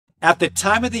At the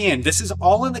time of the end, this is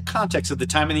all in the context of the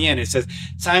time of the end. It says,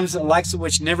 times the likes of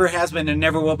which never has been and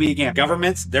never will be again.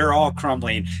 Governments, they're all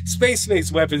crumbling.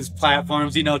 Space-based weapons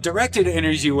platforms, directed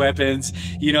energy weapons,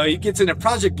 it gets into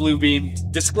Project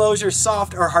Bluebeam, disclosure,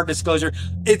 soft or hard disclosure.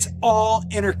 It's all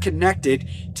interconnected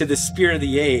to the spirit of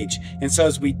the age. And so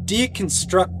as we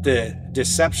deconstruct the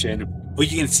deception, well,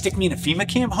 you gonna stick me in a FEMA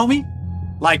camp, homie?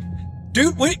 Like,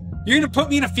 dude, wait, you're gonna put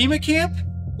me in a FEMA camp?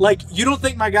 Like, you don't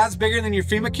think my God's bigger than your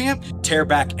FEMA camp? Tear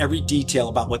back every detail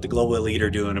about what the global elite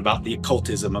are doing, about the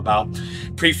occultism, about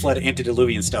pre-flood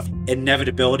antediluvian stuff,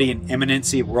 inevitability and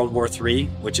imminency of World War III,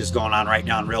 which is going on right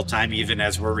now in real time, even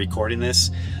as we're recording this.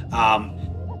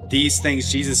 These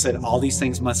things, Jesus said, all these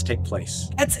things must take place.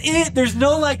 That's it. There's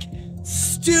no like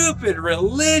stupid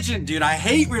religion, dude. I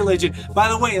hate religion. By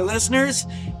the way, listeners,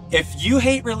 if you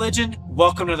hate religion,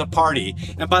 welcome to the party.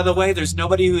 And by the way, there's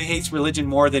nobody who hates religion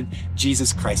more than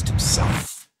Jesus Christ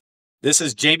himself. This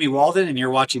is Jamie Walden, and you're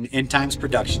watching End Times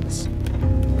Productions.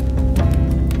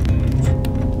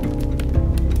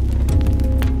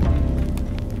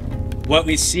 What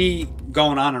we see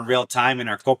going on in real time in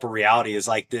our corporate reality is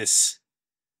like this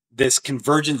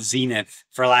convergent zenith,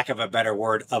 for lack of a better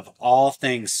word, of all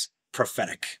things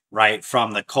prophetic, right?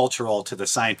 From the cultural to the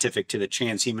scientific to the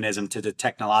transhumanism to the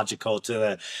technological to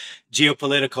the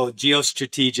geopolitical,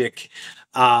 geostrategic,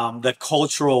 the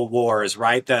cultural wars,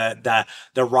 right? The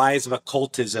rise of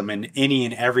occultism in any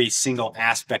and every single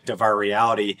aspect of our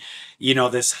reality.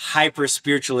 This hyper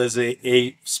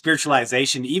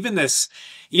spiritualization, even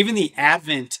the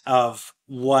advent of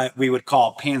what we would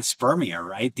call panspermia,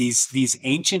 right? These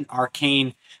ancient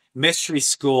arcane mystery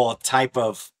school type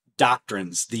of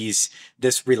doctrines, this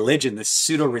religion, this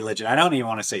pseudo religion. I don't even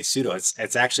want to say pseudo.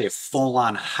 It's actually a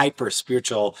full-on hyper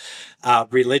spiritual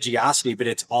religiosity, but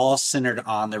it's all centered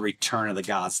on the return of the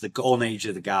gods, the golden age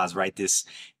of the gods, right? This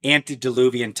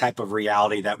antediluvian type of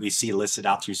reality that we see listed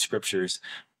out through scriptures.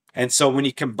 And so when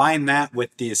you combine that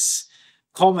with this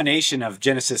culmination of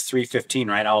Genesis 3:15,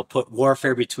 right? I'll put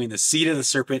warfare between the seed of the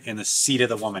serpent and the seed of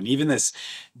the woman. Even this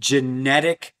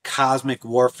genetic cosmic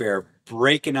warfare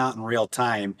breaking out in real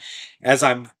time. As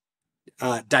I'm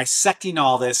dissecting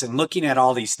all this and looking at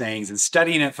all these things and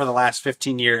studying it for the last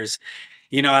 15 years,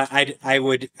 I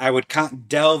would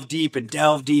delve deep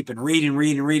and read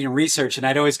and research. And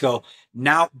I'd always go,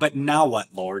 now what,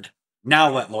 Lord?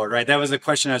 Now what, Lord, right? That was the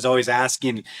question I was always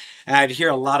asking. And I'd hear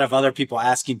a lot of other people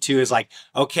asking too, is like,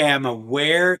 okay, I'm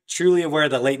truly aware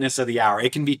of the lateness of the hour.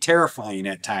 It can be terrifying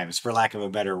at times, for lack of a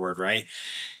better word, right?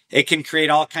 It can create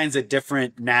all kinds of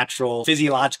different natural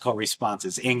physiological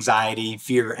responses: anxiety,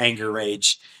 fear, anger,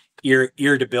 rage,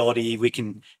 irritability. We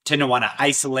can tend to want to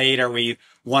isolate, or we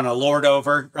want to lord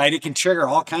over, right? It can trigger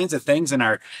all kinds of things in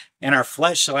our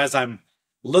flesh. So as I'm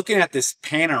looking at this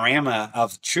panorama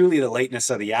of truly the lateness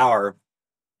of the hour,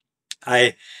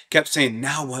 I kept saying,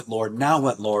 now what, Lord? Now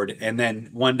what, Lord? And then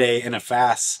one day in a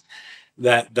fast,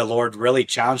 that the Lord really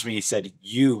challenged me. He said,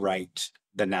 you write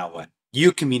the now what.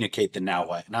 You communicate the now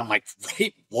what. And I'm like,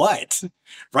 wait, what?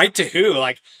 Write to who?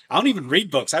 Like, I don't even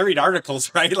read books. I read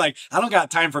articles, right? Like, I don't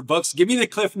got time for books. Give me the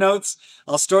cliff notes.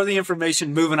 I'll store the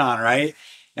information, moving on, right?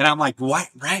 And I'm like, what?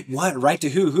 Right? What? Write to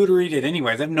who? Who to read it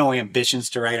anyway? I have no ambitions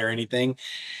to write or anything.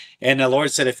 And the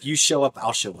Lord said, if you show up,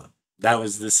 I'll show up. That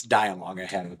was this dialogue I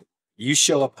had with him. You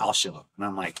show up, I'll show up. And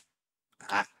I'm like,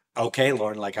 okay,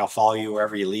 Lord, like, I'll follow you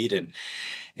wherever you lead.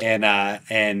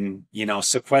 And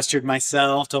sequestered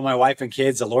myself, told my wife and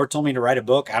kids, the Lord told me to write a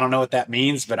book. I don't know what that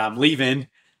means, but I'm leaving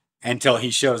until he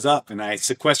shows up. And I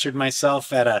sequestered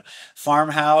myself at a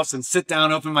farmhouse and sit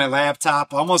down, open my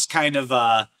laptop, almost kind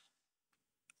of,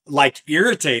 like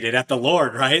irritated at the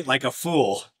Lord, right? Like a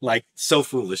fool, like so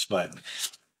foolish, but,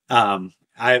 I'm,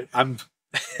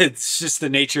 it's just the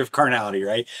nature of carnality,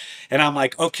 right? And I'm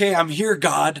like, okay, I'm here,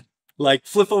 God. Like,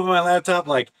 flip over my laptop,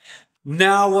 like,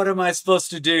 now what am I supposed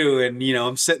to do? And,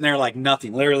 I'm sitting there like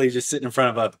nothing, literally just sitting in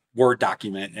front of a Word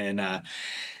document.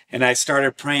 And I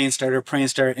started praying,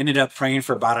 ended up praying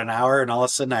for about an hour. And all of a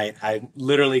sudden I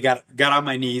literally got on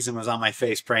my knees and was on my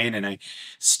face praying. And I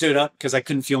stood up because I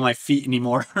couldn't feel my feet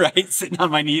anymore, right? Sitting on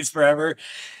my knees forever.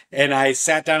 And I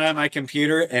sat down on my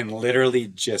computer and literally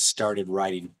just started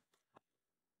writing,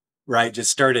 right?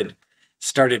 Just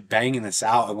started banging this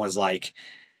out, and was like,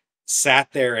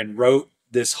 sat there and wrote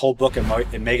this whole book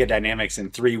in Mega Dynamics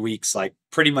in 3 weeks, like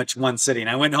pretty much one sitting.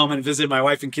 I went home and visited my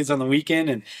wife and kids on the weekend,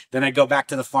 and then I'd go back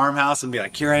to the farmhouse and be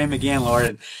like, here I am again, Lord.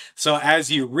 And so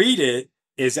as you read it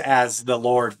is as the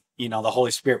Lord, the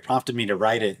Holy Spirit prompted me to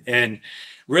write it. And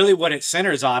really what it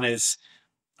centers on is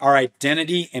our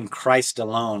identity in Christ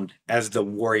alone as the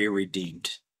warrior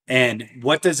redeemed. And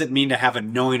what does it mean to have a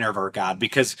knowing of our God?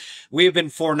 Because we have been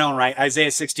foreknown, right? Isaiah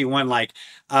 61, like,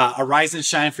 arise and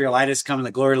shine, for your light has come, and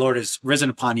the glory of the Lord is risen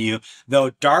upon you. Though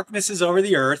darkness is over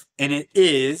the earth, and it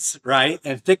is, right?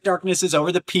 And thick darkness is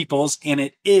over the peoples, and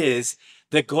it is,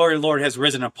 the glory of the Lord has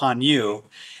risen upon you.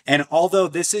 And although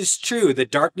this is true, the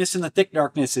darkness and the thick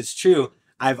darkness is true,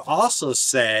 I've also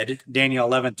said, Daniel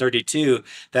 11:32,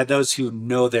 that those who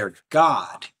know their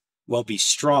God will be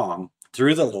strong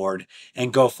through the Lord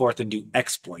and go forth and do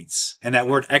exploits. And that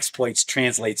word exploits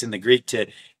translates in the Greek to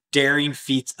daring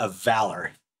feats of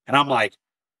valor. And I'm like,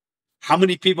 how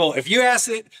many people, if you ask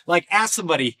it, like ask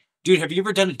somebody, dude, have you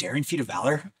ever done a daring feat of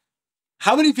valor?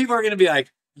 How many people are going to be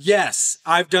like, yes,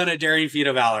 I've done a daring feat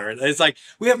of valor? It's like,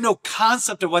 we have no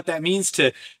concept of what that means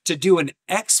to do an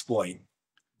exploit.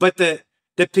 But the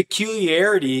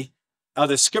peculiarity of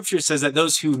the scripture says that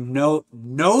those who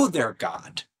know their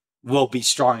God will be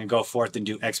strong and go forth and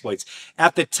do exploits.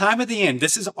 At the time of the end,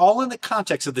 this is all in the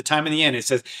context of the time of the end. It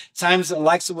says times the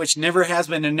likes of which never has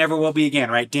been and never will be again,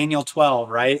 right? Daniel 12,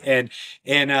 right? And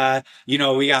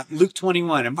we got Luke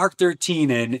 21 and Mark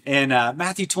 13 and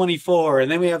Matthew 24.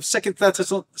 And then we have 2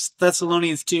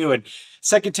 Thessalonians 2 and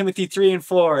 2 Timothy 3 and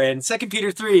 4 and 2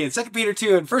 Peter 3 and 2 Peter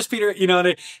 2 and 1 Peter,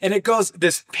 and it goes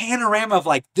this panorama of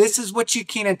like, this is what you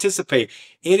can't anticipate.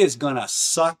 It is going to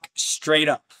suck straight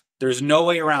up. There's no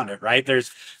way around it, right?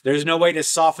 There's no way to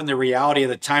soften the reality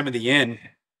of the time of the end.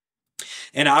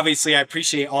 And obviously, I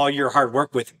appreciate all your hard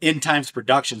work with End Times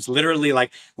Productions, literally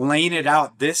like laying it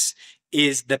out. This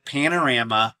is the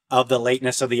panorama of the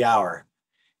lateness of the hour.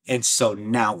 And so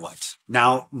now what?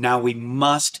 Now we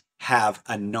must have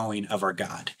a knowing of our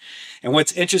God. And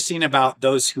what's interesting about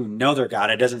those who know their God,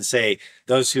 it doesn't say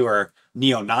those who are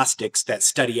neo-Gnostics that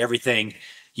study everything,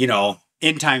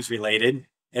 end times related.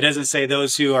 It doesn't say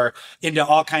those who are into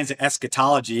all kinds of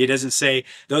eschatology. It doesn't say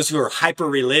those who are hyper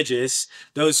religious,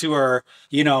 those who are,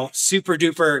 super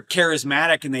duper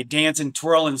charismatic and they dance and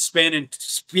twirl and spin and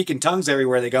speak in tongues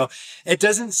everywhere they go. It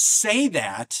doesn't say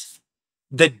that.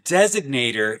 The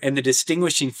designator and the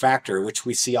distinguishing factor, which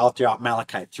we see all throughout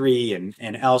Malachi 3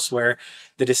 and elsewhere,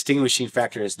 the distinguishing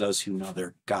factor is those who know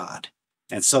their God.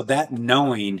 And so that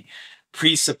knowing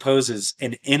presupposes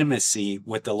an intimacy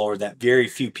with the Lord that very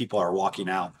few people are walking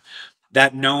out.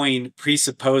 That knowing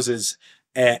presupposes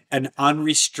an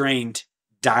unrestrained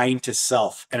dying to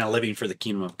self and a living for the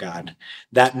kingdom of God.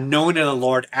 That knowing of the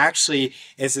Lord actually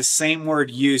is the same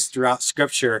word used throughout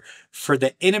scripture for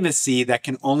the intimacy that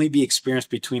can only be experienced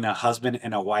between a husband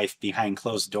and a wife behind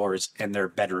closed doors in their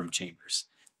bedroom chambers.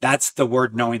 That's the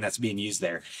word knowing that's being used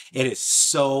there. It is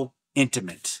so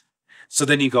intimate. So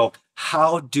then you go,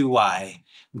 how do I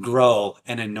grow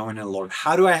in a knowing of the Lord?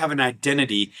 How do I have an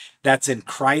identity that's in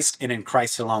Christ and in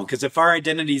Christ alone? Because if our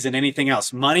identity is in anything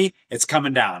else, money, it's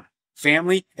coming down.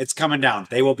 Family, it's coming down.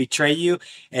 They will betray you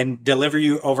and deliver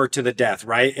you over to the death,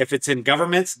 right? If it's in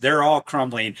governments, they're all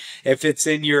crumbling. If it's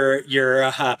in your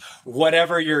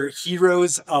whatever your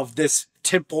heroes of this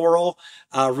temporal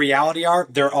reality are,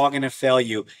 they're all going to fail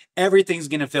you. Everything's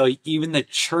going to fail you. Even the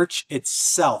church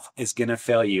itself is going to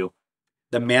fail you.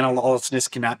 The man of lawlessness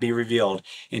cannot be revealed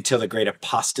until the great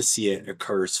apostasy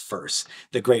occurs first.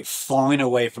 The great falling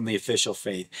away from the official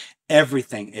faith.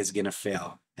 Everything is going to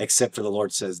fail, except for the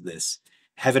Lord says this: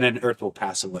 heaven and earth will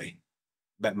pass away,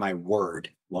 but my word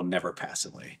will never pass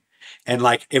away. And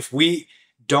like, if we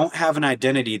don't have an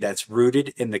identity that's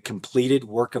rooted in the completed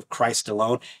work of Christ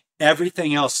alone,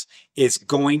 everything else is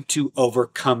going to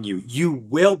overcome you. You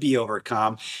will be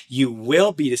overcome. You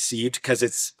will be deceived, because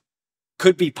it's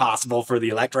could be possible for the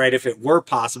elect, right? If it were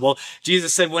possible,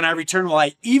 Jesus said, when I return, will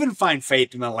I even find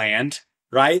faith in the land,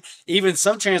 right? Even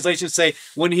some translations say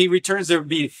when he returns,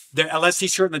 unless he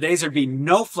shortened the days, there'd be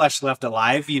no flesh left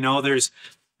alive. There's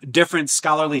different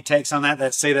scholarly takes on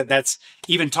that say that that's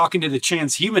even talking to the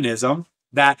transhumanism,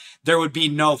 that there would be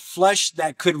no flesh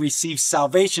that could receive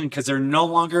salvation because they're no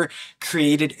longer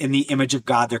created in the image of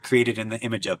God. They're created in the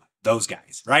image of those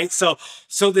guys, right? So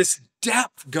this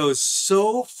depth goes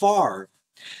so far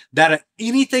that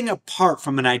anything apart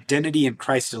from an identity in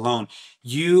Christ alone,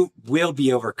 you will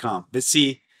be overcome. But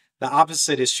see, the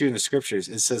opposite is true in the scriptures.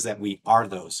 It says that we are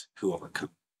those who overcome.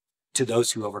 To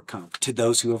those who overcome, to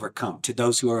those who overcome, to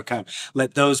those who overcome.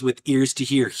 Let those with ears to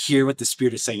hear what the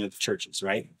Spirit is saying to the churches,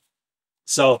 right?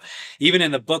 So even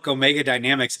in the book Omega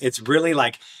Dynamics, it's really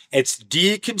like it's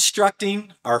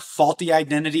deconstructing our faulty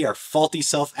identity, our faulty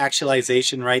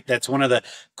self-actualization, right? That's one of the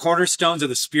cornerstones of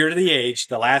the spirit of the age.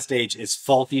 The last age is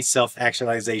faulty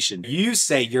self-actualization. You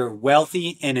say you're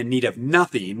wealthy and in need of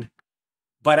nothing,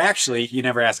 But actually, you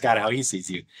never ask God how he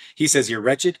sees you. He says, you're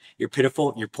wretched, you're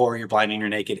pitiful, you're poor, you're blind, and you're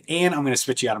naked, and I'm going to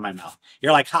spit you out of my mouth.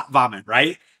 You're like hot vomit,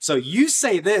 right? So you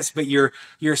say this, but you're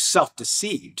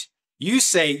self-deceived. You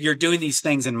say you're doing these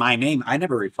things in my name. I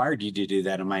never required you to do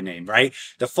that in my name, right?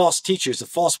 The false teachers, the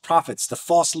false prophets, the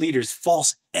false leaders,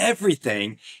 false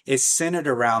everything is centered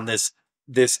around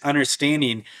this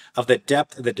understanding of the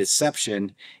depth of the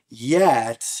deception.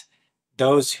 Yet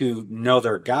those who know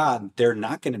their God, they're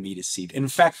not going to be deceived. In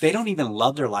fact, they don't even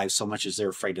love their lives so much as they're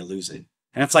afraid to lose it.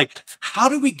 And it's like, how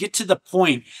do we get to the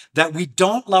point that we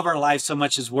don't love our lives so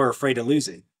much as we're afraid to lose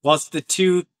it? Well, it's the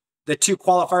two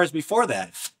qualifiers before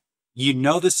that. You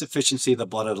know the sufficiency of the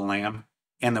blood of the Lamb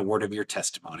and the word of your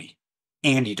testimony.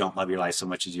 And you don't love your life so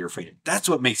much as you're afraid of. That's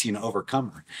what makes you an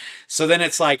overcomer. So then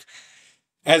it's like,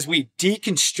 as we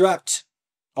deconstruct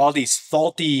all these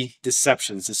faulty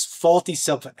deceptions, this faulty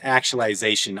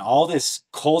self-actualization, all this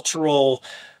cultural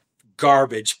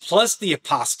garbage, plus the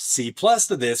apostasy, plus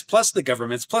the this, plus the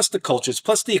governments, plus the cultures,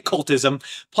 plus the occultism,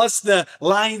 plus the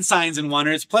lying signs and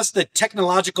wonders, plus the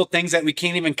technological things that we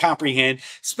can't even comprehend,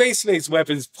 space-based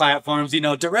weapons platforms,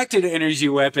 directed energy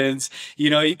weapons,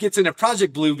 it gets into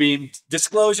Project Bluebeam,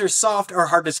 disclosure, soft or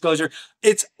hard disclosure.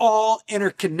 It's all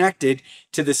interconnected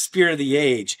to the spirit of the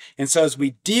age. And so as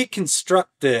we deconstruct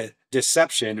the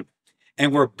deception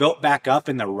and we're built back up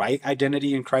in the right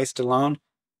identity in Christ alone,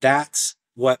 that's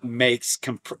what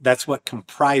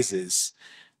comprises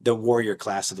the warrior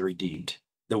class of the redeemed,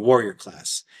 the warrior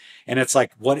class. And it's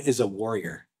like, what is a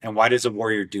warrior? And why does a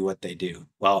warrior do what they do?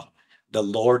 Well, the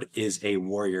Lord is a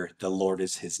warrior. The Lord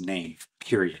is his name,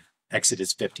 period.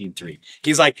 Exodus 15:3.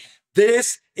 He's like,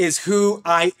 this is who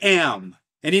I am.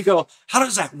 And you go, how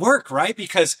does that work, right?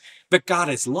 But God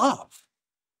is love.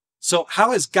 So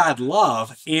how is God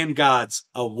love and God's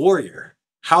a warrior?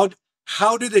 How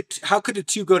could the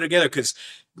two go together? Because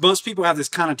most people have this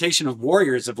connotation of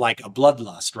warriors of like a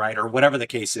bloodlust, right? Or whatever the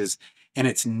case is. And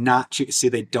it's not true. See,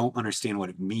 they don't understand what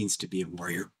it means to be a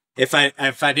warrior. If I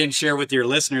didn't share with your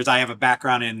listeners, I have a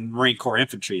background in Marine Corps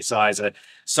infantry. So as a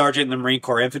sergeant in the Marine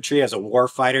Corps infantry, as a war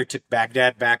fighter, took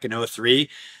Baghdad back in 2003.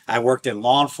 I worked in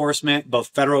law enforcement, both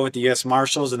federal with the U.S.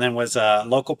 Marshals, and then was a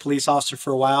local police officer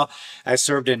for a while. I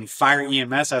served in fire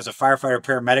EMS. I was a firefighter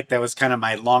paramedic. That was kind of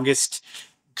my longest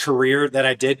career that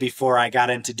I did before I got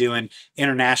into doing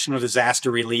international disaster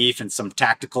relief and some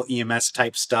tactical EMS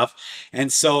type stuff.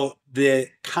 And so the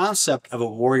concept of a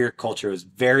warrior culture is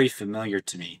very familiar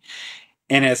to me.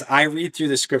 And as I read through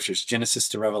the scriptures, Genesis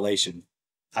to Revelation,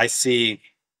 I see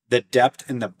the depth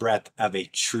and the breadth of a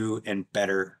true and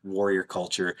better warrior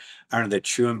culture under the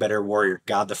true and better warrior,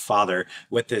 God the Father,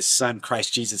 with his son,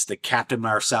 Christ Jesus, the captain of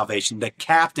our salvation, the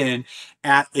captain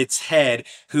at its head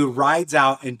who rides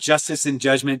out in justice and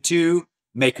judgment to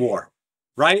make war,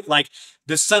 right? Like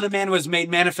the Son of Man was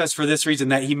made manifest for this reason,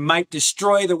 that he might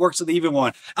destroy the works of the evil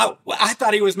one. Oh, I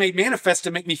thought he was made manifest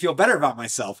to make me feel better about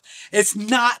myself. It's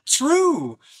not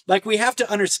true. Like we have to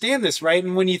understand this, right?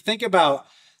 And when you think about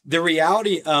the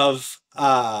reality of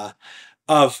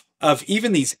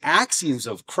even these axioms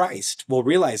of Christ, we'll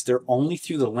realize they're only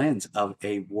through the lens of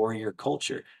a warrior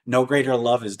culture. No greater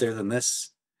love is there than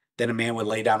this, that a man would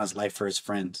lay down his life for his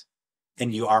friends.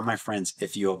 And you are my friends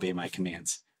if you obey my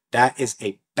commands. That is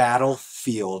a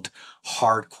battlefield,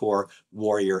 hardcore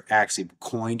warrior axiom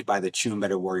coined by the true and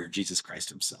better warrior, Jesus Christ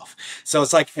himself. So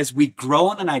it's like, as we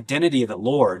grow in an identity of the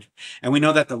Lord, and we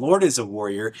know that the Lord is a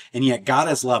warrior, and yet God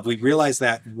is love, we realize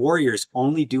that warriors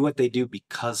only do what they do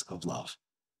because of love.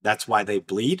 That's why they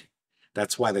bleed.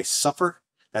 That's why they suffer.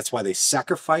 That's why they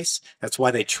sacrifice. That's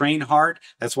why they train hard.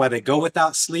 That's why they go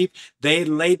without sleep. They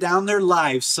lay down their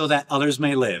lives so that others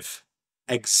may live.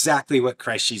 Exactly what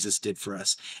Christ Jesus did for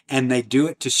us. And they do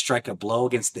it to strike a blow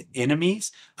against the enemies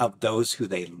of those who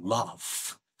they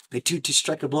love. They do to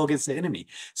strike a blow against the enemy.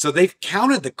 So they've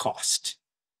counted the cost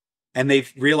and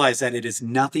they've realized that it is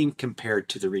nothing compared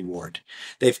to the reward.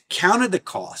 They've counted the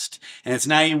cost and it's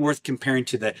not even worth comparing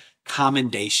to the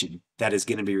commendation that is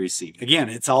going to be received. Again,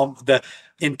 it's all, the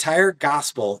entire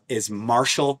gospel is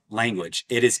martial language.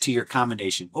 It is to your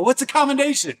commendation. Well, what's a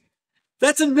commendation?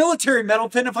 That's a military medal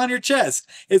pinned upon your chest.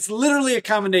 It's literally a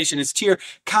commendation. It's to your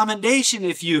commendation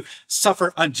if you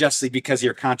suffer unjustly because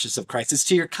you're conscious of Christ. It's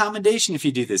to your commendation if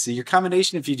you do this, your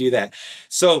commendation if you do that.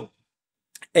 So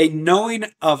a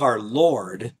knowing of our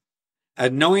Lord, a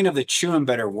knowing of the true and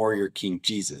better warrior King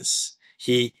Jesus,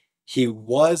 he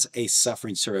was a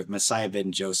suffering servant, Messiah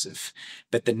ben Joseph.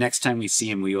 But the next time we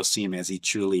see him, we will see him as he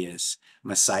truly is,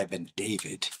 Messiah ben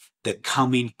David, the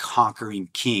coming conquering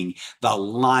king, the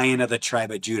Lion of the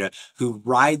tribe of Judah, who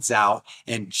rides out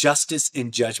in justice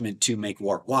and judgment to make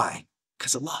war. Why?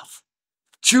 Because of love.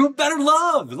 True and better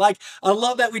love. Like a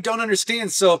love that we don't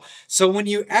understand. So when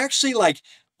you actually like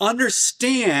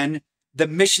understand the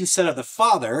mission set of the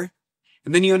Father,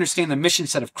 and then you understand the mission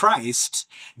set of Christ,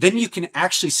 then you can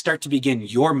actually start to begin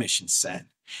your mission set.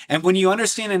 And when you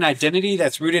understand an identity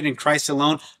that's rooted in Christ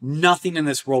alone, nothing in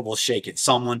this world will shake it.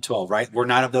 Psalm 112, right? We're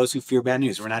not of those who fear bad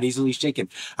news. We're not easily shaken.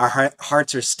 Our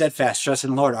hearts are steadfast, trust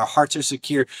in the Lord. Our hearts are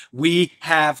secure. We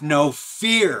have no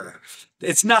fear.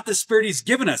 It's not the spirit he's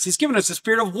given us. He's given us a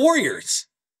spirit of warriors.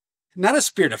 Not a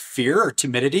spirit of fear or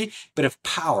timidity, but of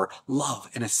power, love,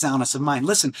 and a soundness of mind.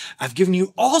 Listen, I've given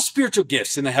you all spiritual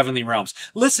gifts in the heavenly realms.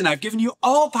 Listen, I've given you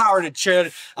all power to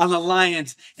tread on the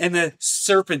lions and the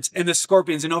serpents and the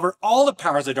scorpions and over all the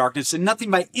powers of darkness, and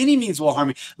nothing by any means will harm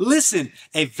you. Listen,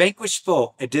 a vanquished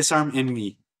foe, a disarmed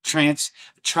enemy,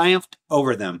 triumphed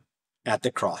over them at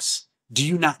the cross. Do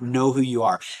you not know who you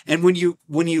are? And when you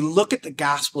look at the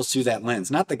Gospels through that lens,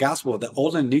 not the Gospel, the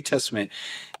Old and New Testament,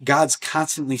 God's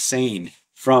constantly saying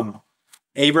from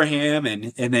Abraham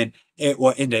and then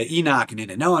into Enoch and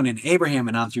into Noah and into Abraham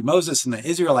and on through Moses and the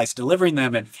Israelites delivering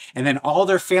them and then all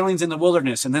their failings in the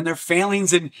wilderness and then their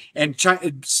failings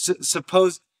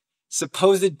supposed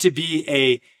to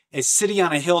be a city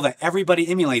on a hill that everybody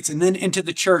emulates, and then into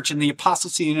the church and the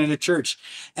apostasy into the church.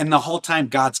 And the whole time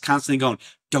God's constantly going,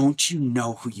 don't you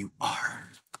know who you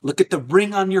are? Look at the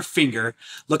ring on your finger.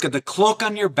 Look at the cloak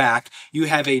on your back. You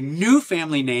have a new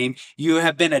family name. You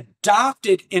have been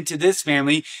adopted into this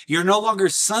family. You're no longer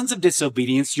sons of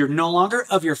disobedience. You're no longer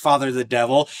of your father, the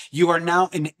devil. You are now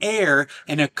an heir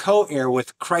and a co-heir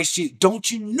with Christ Jesus. Don't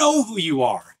you know who you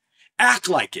are? Act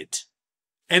like it.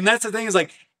 And that's the thing, is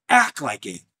like, act like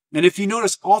it. And if you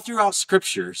notice all throughout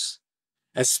scriptures,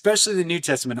 especially the New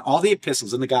Testament, all the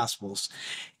epistles and the Gospels,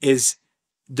 is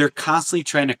they're constantly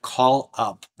trying to call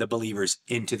up the believers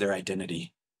into their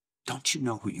identity. Don't you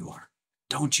know who you are?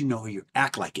 Don't you know who you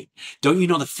act like it? Don't you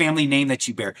know the family name that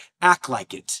you bear? Act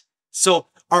like it. So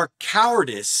our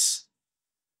cowardice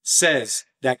says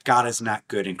that God is not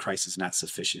good and Christ is not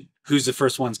sufficient. Who's the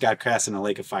first ones God cast in a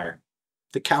lake of fire?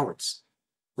 The cowards.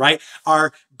 Right?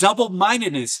 Our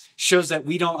double-mindedness shows that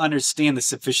we don't understand the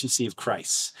sufficiency of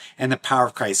Christ and the power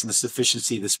of Christ and the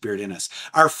sufficiency of the Spirit in us.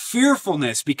 Our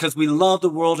fearfulness, because we love the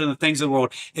world and the things of the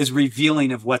world, is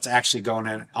revealing of what's actually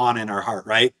going on in our heart,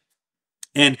 right?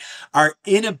 And our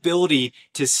inability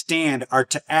to stand or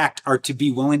to act or to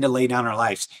be willing to lay down our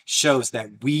lives shows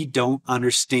that we don't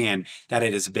understand that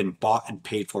it has been bought and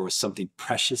paid for with something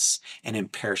precious and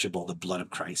imperishable, the blood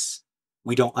of Christ.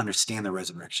 We don't understand the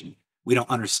resurrection. We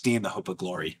don't understand the hope of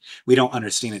glory. We don't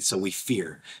understand it, so we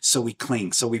fear, so we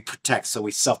cling, so we protect, so we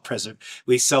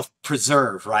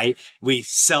self-preserve, right? We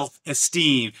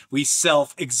self-esteem, we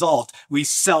self-exalt, we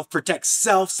self-protect,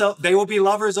 they will be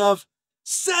lovers of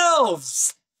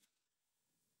selves.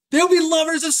 They'll be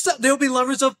lovers of self. They'll be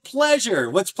lovers of pleasure.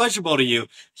 What's pleasurable to you?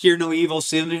 Hear no evil,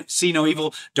 see no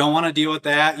evil. Don't want to deal with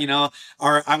that,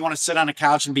 or I want to sit on a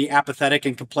couch and be apathetic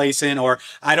and complacent, or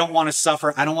I don't want to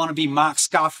suffer. I don't want to be mocked,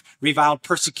 scoffed, reviled,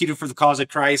 persecuted for the cause of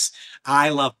Christ. I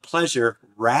love pleasure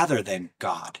rather than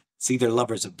God. See, they're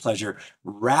lovers of pleasure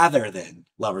rather than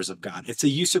lovers of God. It's a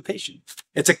usurpation.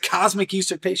 It's a cosmic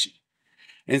usurpation.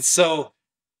 And so,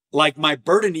 like, my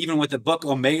burden, even with the book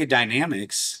Omega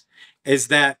Dynamics, is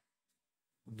that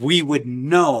we would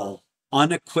know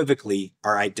unequivocally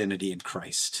our identity in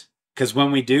Christ. Because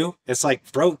when we do, it's like,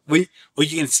 bro, you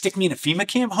gonna stick me in a FEMA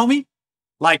camp, homie?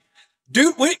 Like,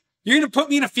 dude, wait, you're gonna put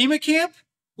me in a FEMA camp?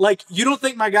 Like, you don't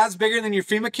think my God's bigger than your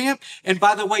FEMA camp? And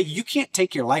by the way, you can't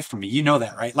take your life from me. You know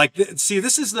that, right? Like, see,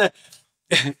 this is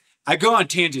I go on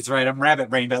tangents, right? I'm rabbit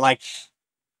brain, but like,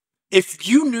 if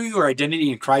you knew your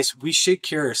identity in Christ, we should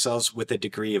carry ourselves with a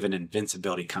degree of an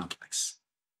invincibility complex.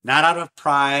 Not out of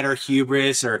pride or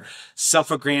hubris or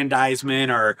self-aggrandizement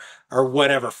or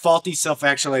whatever, faulty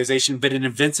self-actualization, but an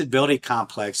invincibility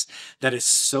complex that is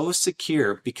so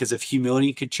secure because of humility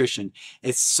and contrition.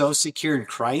 It's so secure in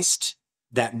Christ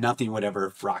that nothing would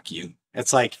ever rock you.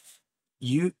 It's like,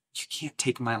 you can't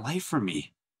take my life from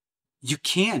me. You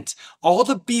can't. All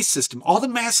the beast system, all the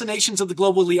machinations of the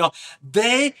global Leo,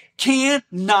 they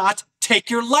cannot take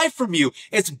your life from you.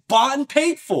 It's bought and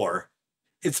paid for.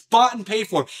 It's bought and paid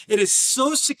for. It is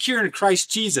so secure in Christ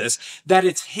Jesus that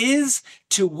it's his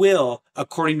to will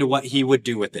according to what he would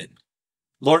do with it.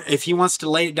 Lord, if he wants to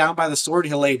lay it down by the sword,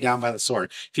 he'll lay it down by the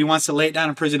sword. If he wants to lay it down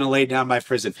in prison, he'll lay it down by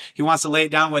prison. He wants to lay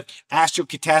it down with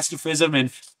astrocatastrophism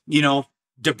and,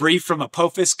 debris from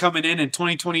Apophis coming in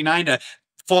 2029 to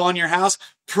fall on your house.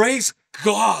 Praise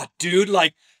God, dude.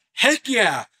 Like, heck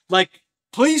yeah. Like,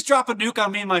 please drop a nuke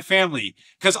on me and my family.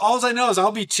 Because all I know is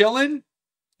I'll be chilling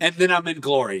and then I'm in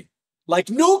glory. Like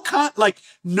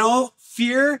no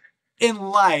fear in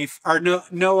life, or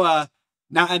now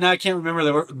I can't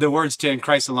remember the words to in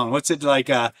Christ alone. What's it like?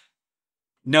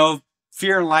 No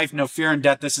fear in life, no fear in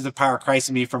death. This is the power of Christ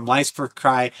in me. From life's first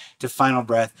cry to final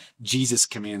breath, Jesus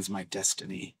commands my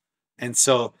destiny. And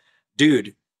so,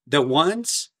 dude, the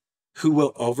ones who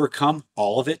will overcome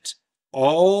all of it,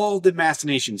 all the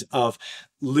machinations of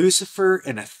Lucifer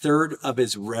and a third of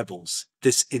his rebels,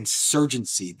 this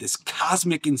insurgency, this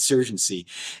cosmic insurgency,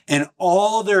 and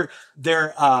all their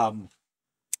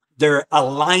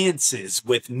alliances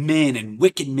with men and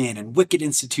wicked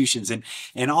institutions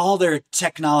and all their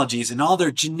technologies and all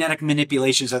their genetic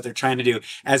manipulations that they're trying to do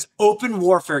as open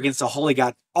warfare against the holy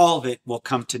God, all of it will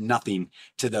come to nothing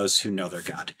to those who know their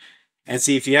God. And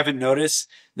see, if you haven't noticed,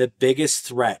 the biggest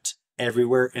threat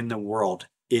everywhere in the world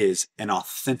is an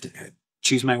authentic,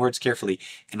 choose my words carefully,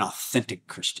 an authentic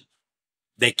Christian.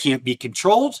 They can't be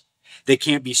controlled. They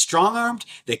can't be strong armed.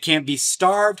 They can't be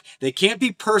starved. They can't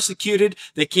be persecuted.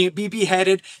 They can't be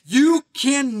beheaded. You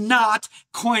cannot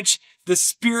quench the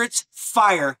Spirit's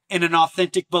fire in an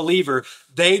authentic believer.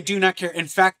 They do not care. In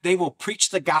fact, they will preach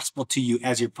the gospel to you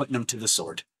as you're putting them to the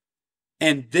sword.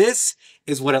 And this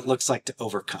is what it looks like to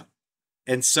overcome.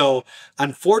 And so,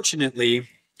 unfortunately,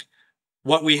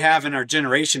 what we have in our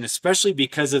generation, especially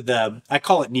because of I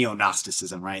call it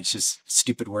neo-Gnosticism, right? It's just a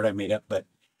stupid word I made up, but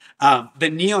the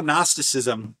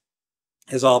neo-Gnosticism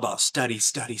is all about study,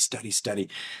 study, study, study.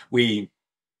 We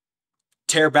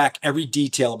tear back every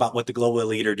detail about what the global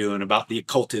elite are doing, about the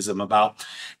occultism, about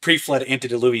pre-flood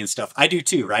antediluvian stuff. I do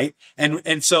too, right?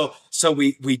 And so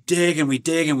we dig and we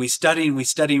dig and we study and we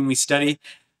study and we study.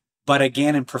 But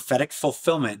again, in prophetic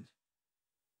fulfillment,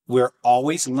 we're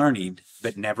always learning,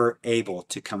 but never able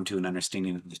to come to an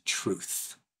understanding of the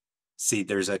truth. See,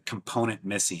 there's a component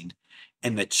missing.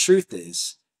 And the truth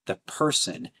is the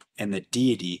person and the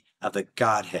deity of the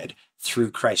Godhead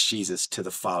through Christ Jesus to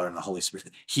the Father and the Holy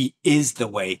Spirit. He is the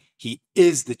way. He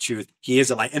is the truth. He is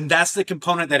the light. And that's the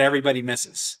component that everybody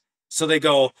misses. So they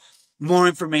go, more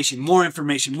information, more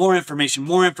information, more information,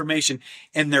 more information.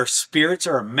 And their spirits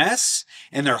are a mess,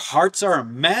 and their hearts are a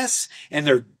mess, and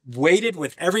they're weighted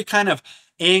with every kind of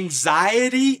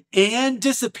anxiety and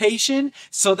dissipation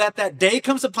so that day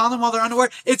comes upon them while they're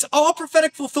unaware. It's all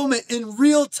prophetic fulfillment in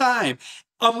real time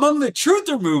among the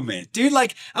truther movement, dude.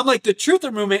 I'm like, the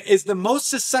truther movement is the most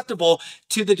susceptible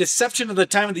to the deception of the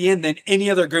time of the end than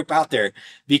any other group out there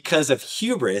because of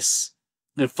hubris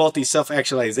and faulty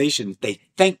self-actualization. They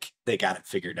think they got it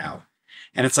figured out.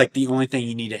 And it's like the only thing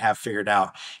you need to have figured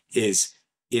out is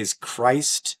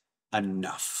Christ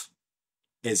enough?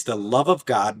 Is the love of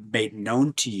God made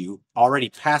known to you already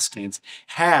past tense,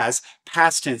 has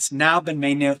past tense now been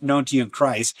made known to you in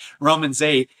Christ, Romans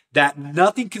 8, that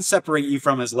nothing can separate you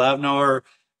from his love, nor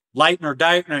light, nor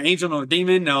dark, nor angel, nor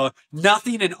demon, no,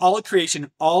 nothing in all of creation.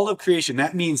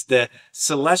 That means the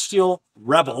celestial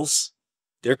rebels,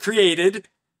 they're created.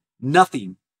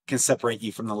 Nothing can separate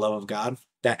you from the love of God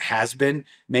that has been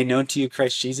made known to you,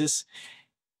 Christ Jesus.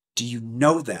 Do you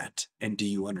know that? And do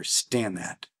you understand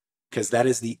that? Because that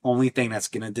is the only thing that's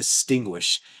going to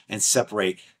distinguish and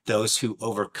separate those who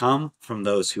overcome from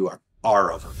those who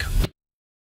are overcome.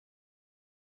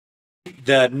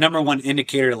 The number one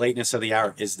indicator of lateness of the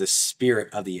hour is the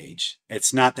spirit of the age.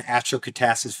 It's not the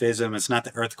astrocatastrophism. It's not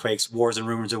the earthquakes, wars, and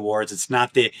rumors of wars. It's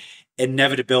not the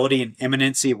inevitability and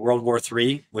imminency of World War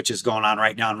III, which is going on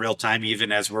right now in real time,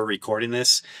 even as we're recording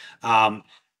this.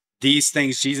 These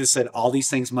things, Jesus said, all these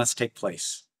things must take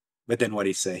place. But then what did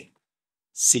he say?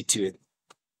 See to it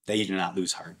that you do not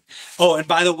lose heart. Oh, and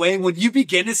by the way, when you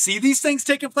begin to see these things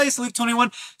taking place, Luke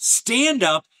 21, stand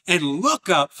up and look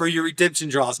up, for your redemption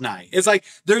draws nigh. It's like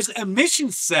there's a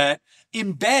mission set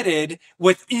embedded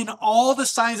within all the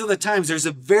signs of the times. There's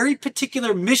a very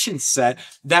particular mission set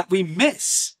that we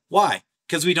miss. Why?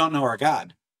 Because we don't know our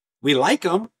God. We like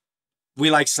him.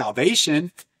 We like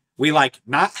salvation. We like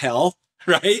not hell,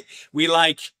 right? We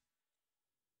like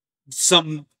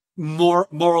some more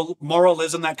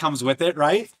moralism that comes with it,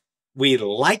 right? We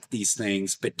like these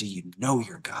things, but do you know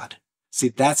your God? See,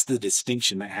 that's the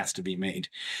distinction that has to be made.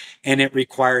 And it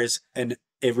requires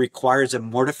a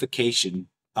mortification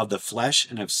of the flesh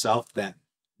and of self that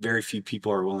very few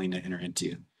people are willing to enter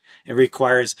into. It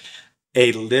requires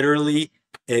like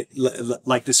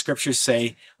the scriptures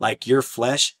say, like your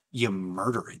flesh, you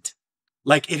murder it.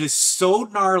 Like it is so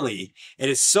gnarly. It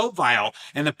is so vile.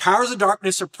 And the powers of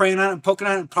darkness are preying on it and poking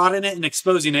on it and prodding it and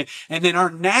exposing it. And then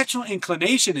our natural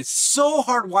inclination is so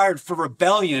hardwired for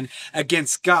rebellion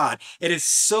against God. It is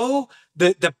so,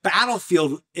 the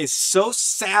battlefield is so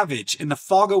savage and the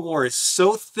fog of war is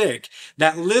so thick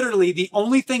that literally the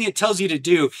only thing it tells you to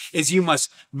do is you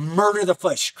must murder the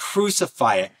flesh,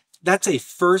 crucify it. That's a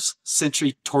first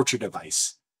century torture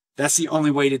device. That's the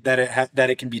only way that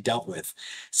it can be dealt with.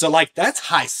 So like that's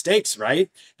high stakes, right?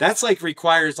 That's like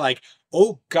requires like,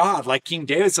 oh God, like King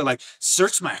David said, like,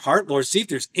 search my heart, Lord, see if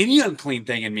there's any unclean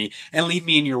thing in me and lead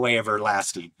me in your way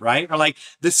everlasting, right? Or like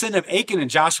the sin of Achan in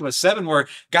Joshua 7, where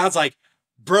God's like,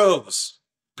 bros,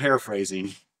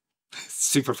 paraphrasing,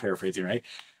 super paraphrasing, right?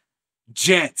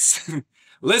 Gents,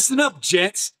 listen up,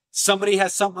 gents. Somebody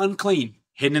has something unclean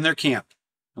hidden in their camp.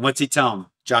 And what's he tell them?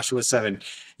 Joshua 7,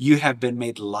 you have been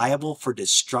made liable for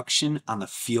destruction on the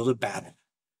field of battle.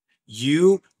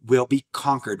 You will be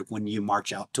conquered when you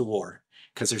march out to war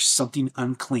because there's something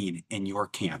unclean in your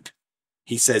camp.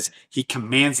 He says, he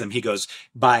commands them. He goes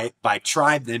by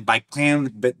tribe, then by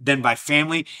clan, but then by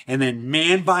family, and then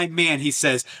man by man. He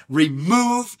says,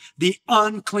 remove the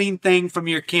unclean thing from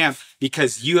your camp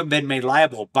because you have been made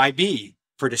liable by me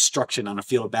for destruction on a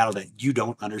field of battle that you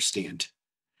don't understand.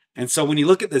 And so when you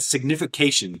look at the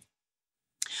signification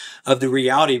of the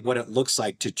reality of what it looks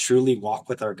like to truly walk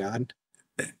with our God,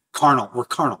 carnal,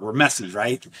 we're messy,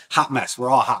 right? Hot mess. We're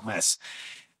all a hot mess.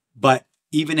 But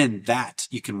even in that,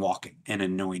 you can walk in a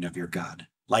knowing of your God,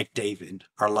 like David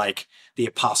or like the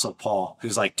Apostle Paul,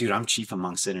 who's like, dude, I'm chief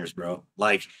among sinners, bro.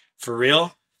 Like, for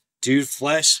real? Dude,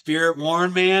 flesh, spirit,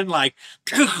 worn, man. Like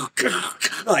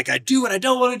I do what I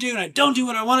don't want to do, and I don't do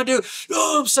what I want to do.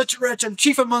 Oh, I'm such a wretch. I'm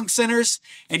chief among sinners.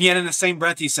 And yet in the same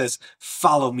breath, he says,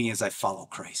 follow me as I follow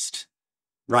Christ.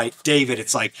 Right? David,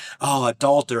 it's like, oh,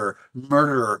 adulterer,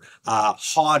 murderer,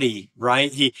 haughty,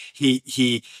 right?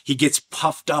 He gets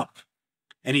puffed up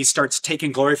and he starts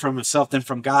taking glory from himself, then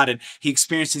from God, and he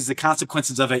experiences the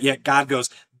consequences of it. Yet God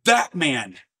goes, that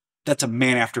man, that's a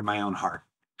man after my own heart.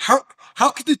 How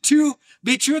could the two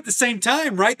be true at the same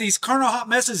time, right? These carnal hot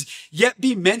messes, yet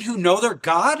be men who know their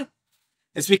God?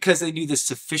 It's because they knew the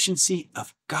sufficiency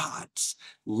of God's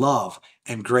love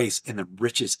and grace and the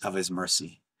riches of his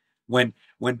mercy. When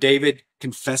David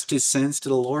confessed his sins to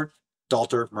the Lord,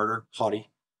 adulterer, murder, haughty,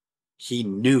 he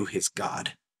knew his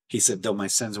God. He said, though my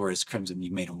sins were as crimson,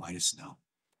 you made them white as snow.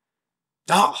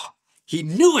 Oh, he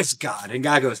knew his God. And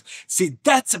God goes, see,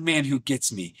 that's a man who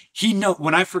gets me. He know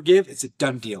when I forgive, it's a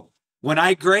done deal. When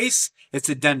I grace, it's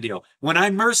a done deal. When I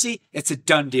mercy, it's a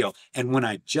done deal. And when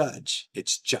I judge,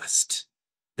 it's just.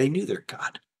 They knew their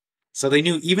God. So they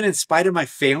knew even in spite of my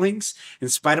failings, in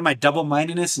spite of my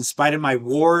double-mindedness, in spite of my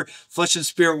war, flesh and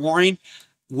spirit warring,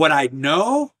 what I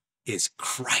know is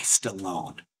Christ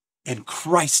alone and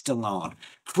Christ alone.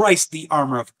 Christ, the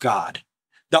armor of God.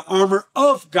 The armor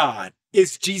of God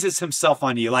is Jesus himself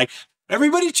on you. Like,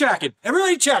 everybody tracking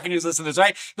who's listening to this,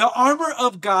 right? The armor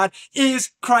of God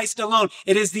is Christ alone.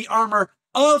 It is the armor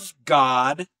of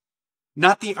God,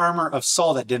 not the armor of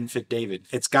Saul that didn't fit David.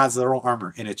 It's God's literal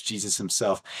armor, and it's Jesus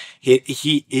himself.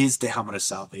 He is the helmet of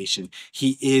salvation.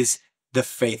 He is the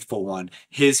faithful one.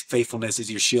 His faithfulness is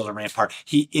your shield and rampart.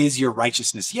 He is your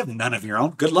righteousness. You have none of your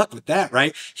own. Good luck with that,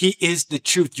 right? He is the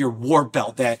truth, your war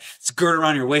belt that's girded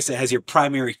around your waist that has your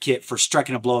primary kit for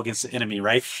striking a blow against the enemy,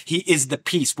 right? He is the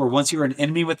peace where once you were an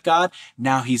enemy with God,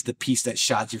 now he's the peace that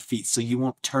shods your feet so you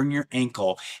won't turn your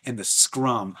ankle in the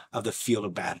scrum of the field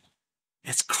of battle.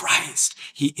 It's Christ.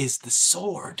 He is the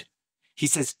sword. He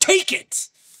says, take it.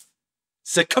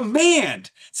 It's a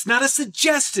command. It's not a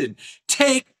suggestion.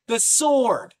 Take the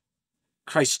sword.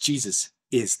 Christ Jesus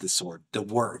is the sword, the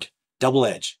word, double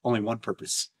edge, only one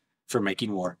purpose for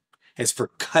making war, is for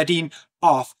cutting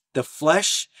off the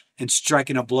flesh and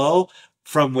striking a blow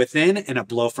from within and a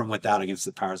blow from without against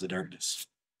the powers of darkness.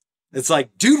 It's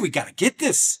like, dude, we got to get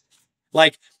this.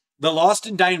 Like, the lost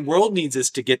and dying world needs us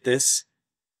to get this.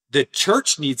 The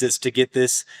church needs us to get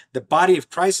this. The body of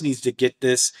Christ needs to get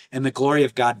this. And the glory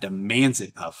of God demands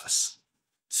it of us.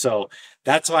 So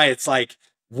that's why it's like,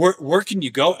 where can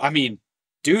you go? I mean,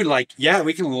 dude, like, yeah,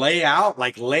 we can lay out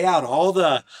all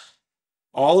the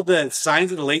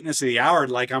signs of the lateness of the hour.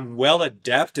 Like, I'm well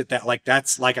adept at that. Like,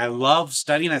 that's like, I love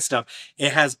studying that stuff.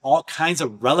 It has all kinds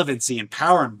of relevancy and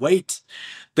power and weight.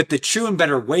 But the true and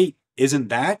better weight isn't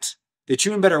that. The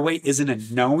true and better weight isn't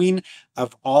a knowing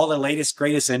of all the latest,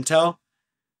 greatest intel.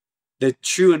 The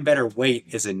true and better weight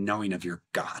is a knowing of your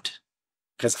God.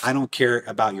 Because I don't care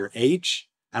about your age.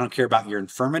 I don't care about your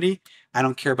infirmity. I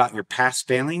don't care about your past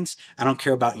failings. I don't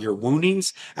care about your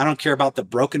woundings. I don't care about the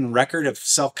broken record of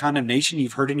self-condemnation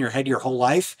you've heard in your head your whole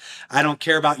life. I don't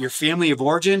care about your family of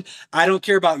origin. I don't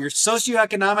care about your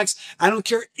socioeconomics. I don't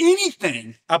care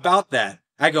anything about that.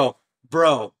 I go,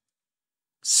 bro,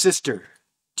 sister,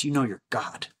 do you know your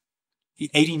God? The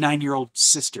 89-year-old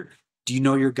sister, do you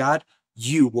know your God?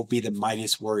 You will be the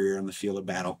mightiest warrior on the field of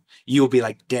battle. You will be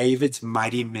like David's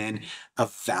mighty men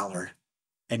of valor,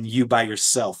 and you by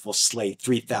yourself will slay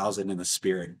 3,000 in the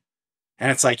spirit. And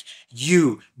it's like,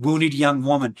 you wounded young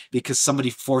woman, because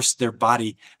somebody forced their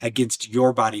body, against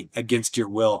your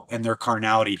will and their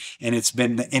carnality. And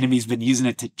the enemy's been using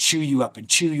it to chew you up and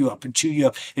chew you up and chew you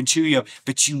up and chew you up.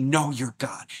 But you know your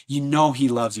God. You know he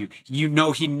loves you. You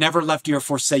know he never left you or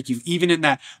forsake you. Even in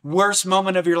that worst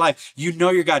moment of your life, you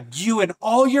know your God. You and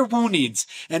all your woundings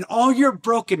and all your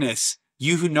brokenness,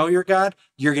 you who know your God,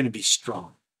 you're going to be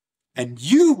strong. And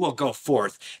you will go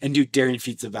forth and do daring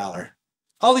feats of valor.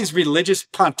 All these religious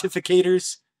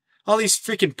pontificators, all these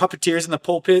freaking puppeteers in the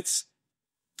pulpits,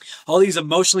 all these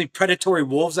emotionally predatory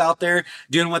wolves out there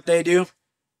doing what they do.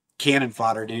 Cannon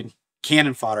fodder, dude.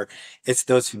 Cannon fodder. It's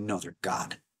those who know their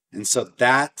God. And so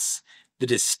that's the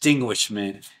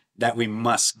distinguishment that we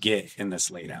must get in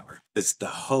this late hour. It's the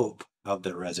hope of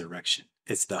the resurrection.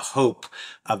 It's the hope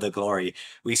of the glory.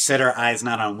 We set our eyes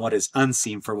not on what is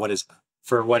unseen, what is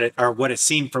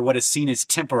seen is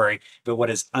temporary, but what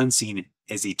is unseen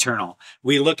is eternal.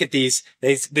 We look at these,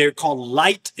 they're called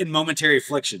light and momentary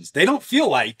afflictions. They don't feel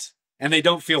light and they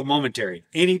don't feel momentary.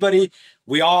 Anybody?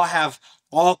 We all have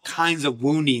all kinds of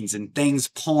woundings and things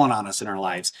pulling on us in our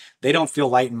lives. They don't feel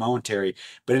light and momentary,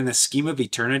 but in the scheme of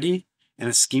eternity, in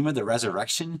the scheme of the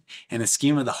resurrection, in the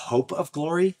scheme of the hope of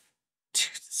glory,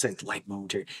 it's light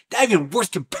momentary. Not even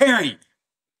worth comparing.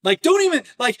 Like, not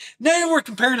even worth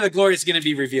comparing to the glory is going to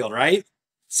be revealed, right?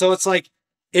 So it's like,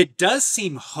 it does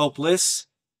seem hopeless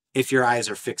if your eyes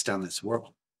are fixed on this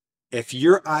world. If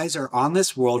your eyes are on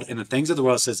this world and the things of the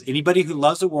world, says anybody who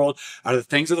loves the world are the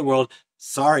things of the world,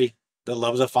 sorry, the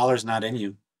love of the Father is not in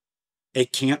you.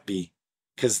 It can't be,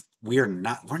 because we're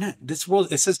not, this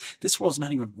world, it says this world's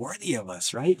not even worthy of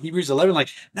us, right? Hebrews 11, like,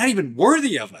 not even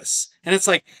worthy of us. And it's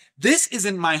like, this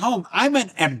isn't my home. I'm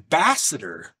an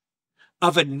ambassador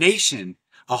of a nation,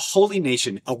 a holy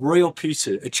nation, a royal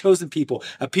priesthood, a chosen people,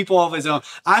 a people of his own.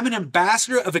 I'm an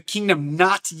ambassador of a kingdom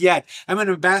not yet. I'm an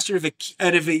ambassador of an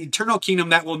eternal kingdom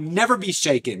that will never be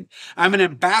shaken. I'm an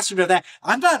ambassador of that.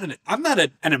 I'm not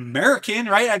an American,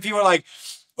 right? And people are like,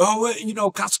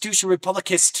 oh, constitutional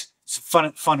republicist. It's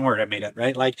a fun word I made up,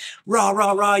 right? Like, rah,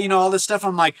 rah, rah, all this stuff.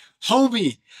 I'm like,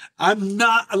 homie, I'm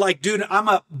not like, dude,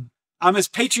 I'm as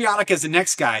patriotic as the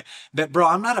next guy, but bro,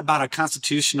 I'm not about a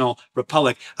constitutional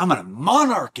republic. I'm a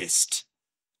monarchist.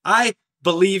 I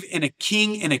believe in a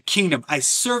king and a kingdom. I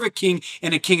serve a king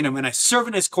and a kingdom, and I serve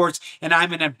in his courts, and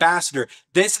I'm an ambassador.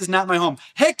 This is not my home.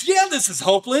 Heck yeah, this is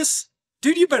hopeless.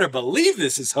 Dude, you better believe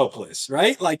this is hopeless,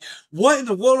 right? Like, what in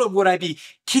the world would I be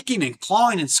kicking and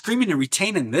clawing and screaming and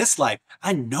retaining in this life?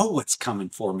 I know what's coming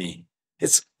for me.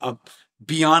 It's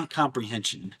beyond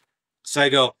comprehension. So I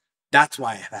go, that's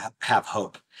why I have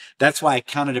hope. That's why I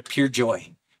count it a pure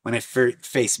joy when I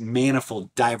face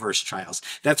manifold, diverse trials.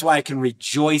 That's why I can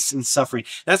rejoice in suffering.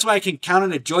 That's why I can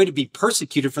count it a joy to be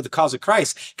persecuted for the cause of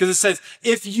Christ. Because it says,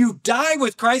 if you die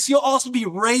with Christ, you'll also be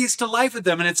raised to life with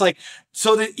them. And it's like,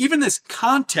 so that even this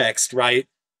context, right,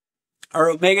 our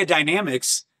Omega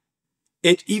dynamics,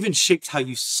 it even shapes how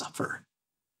you suffer.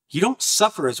 You don't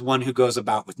suffer as one who goes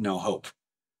about with no hope.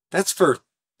 That's for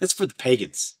the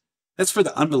pagans. That's for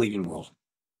the unbelieving world.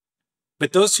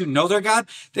 But those who know their God,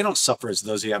 they don't suffer as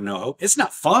those who have no hope. It's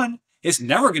not fun. It's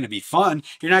never going to be fun.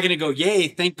 You're not going to go, yay,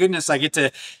 thank goodness I get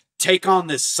to take on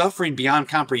this suffering beyond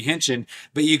comprehension.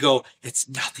 But you go, it's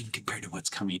nothing compared to what's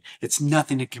coming. It's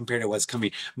nothing to compare to what's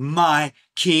coming. My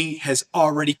King has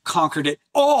already conquered it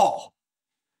all.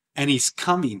 And he's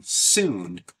coming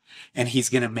soon. And he's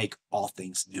going to make all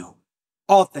things new.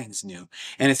 All things new.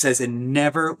 And it says, and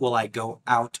never will I go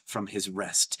out from his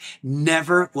rest.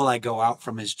 Never will I go out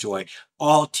from his joy.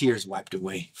 All tears wiped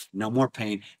away. No more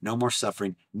pain, no more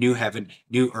suffering, new heaven,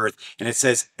 new earth. And it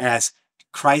says, as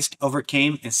Christ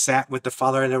overcame and sat with the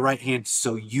Father at the right hand,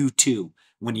 so you too,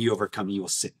 when you overcome, you will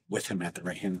sit with him at the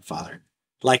right hand of the Father.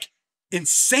 Like,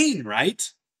 insane,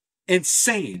 right?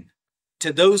 Insane.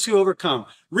 to those who overcome.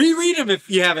 Reread them if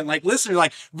you haven't. Like, listeners,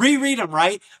 like, reread them,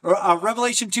 right? Or,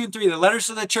 Revelation 2 and 3, the letters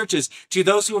to the churches, to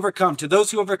those who overcome, to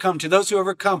those who overcome, to those who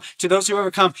overcome, to those who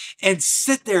overcome, and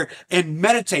sit there and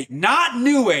meditate. Not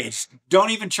New Age. Don't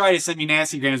even try to send me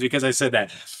nasty grams because I said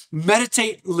that.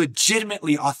 Meditate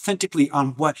legitimately, authentically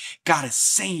on what God is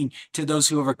saying to those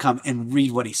who overcome and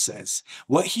read what he says.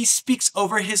 What he speaks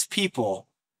over his people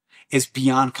is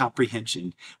beyond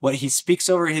comprehension. What he speaks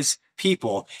over his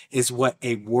people is what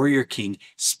a warrior king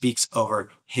speaks over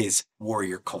his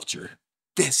warrior culture.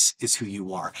 This is who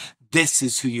you are. This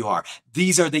is who you are.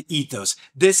 These are the ethos.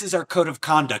 This is our code of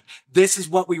conduct. This is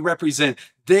what we represent.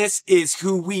 This is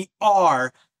who we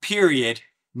are, period.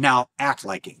 Now act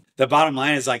like it. The bottom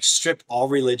line is like strip all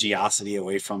religiosity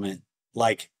away from it.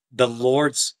 Like the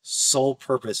Lord's sole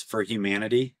purpose for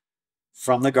humanity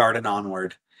from the garden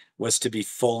onward was to be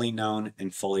fully known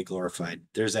and fully glorified.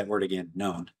 There's that word again,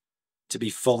 known. To be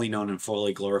fully known and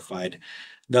fully glorified.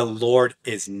 The Lord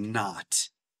is not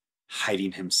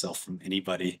hiding himself from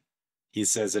anybody. He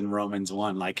says in Romans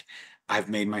 1, like, I've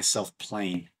made myself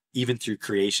plain, even through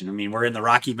creation. I mean, we're in the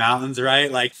Rocky Mountains,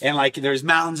 right? Like, and like there's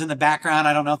mountains in the background.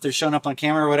 I don't know if they're showing up on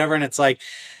camera or whatever. And it's like,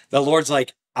 the Lord's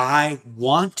like, I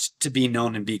want to be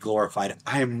known and be glorified.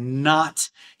 I am not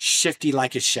shifty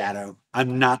like a shadow.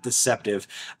 I'm not deceptive.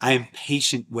 I am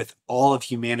patient with all of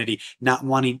humanity, not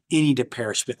wanting any to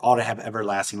perish, but all to have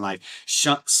everlasting life.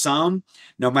 Some,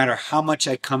 no matter how much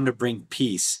I come to bring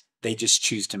peace, they just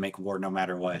choose to make war no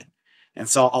matter what. And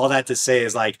so all that to say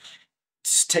is like,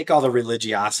 just take all the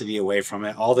religiosity away from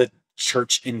it, all the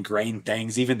church ingrained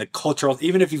things, even the cultural,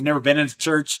 even if you've never been in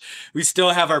church, we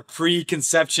still have our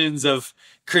preconceptions of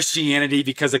Christianity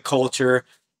because of culture.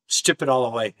 Strip it all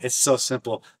away. It's so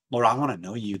simple. Lord, I want to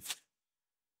know you.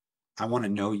 I want to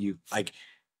know you. Like,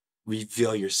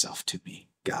 reveal yourself to me,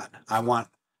 God. I want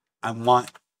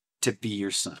to be your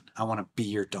son. I want to be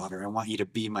your daughter. I want you to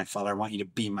be my father. I want you to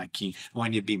be my king. I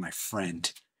want you to be my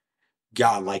friend.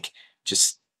 God, like,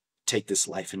 just take this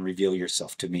life and reveal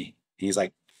yourself to me. And he's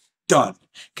like, done.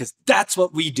 Because that's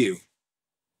what we do.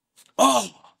 Oh,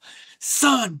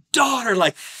 son, daughter,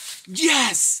 like,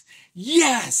 yes,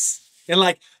 yes. And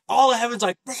like, all of heaven's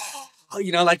like,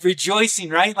 you know, like rejoicing,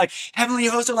 right? Like heavenly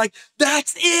hosts are like,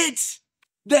 that's it.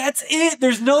 That's it.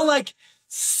 There's no like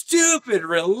stupid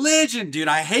religion, dude.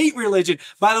 I hate religion.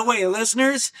 By the way,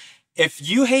 listeners, if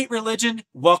you hate religion,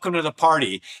 welcome to the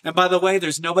party. And by the way,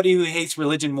 there's nobody who hates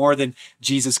religion more than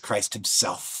Jesus Christ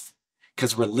himself.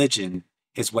 Because religion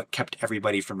is what kept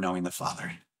everybody from knowing the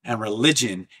Father. And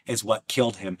religion is what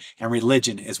killed him. And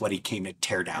religion is what he came to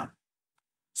tear down.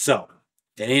 So,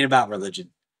 it ain't about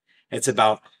religion. It's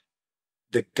about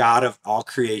the God of all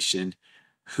creation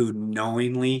who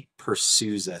knowingly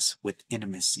pursues us with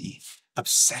intimacy,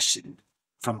 obsession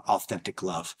from authentic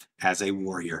love as a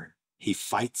warrior. He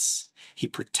fights, he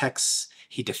protects,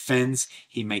 he defends,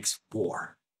 he makes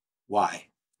war. Why?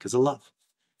 Because of love.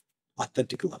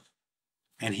 Authentic love.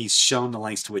 And he's shown the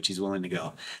lengths to which he's willing to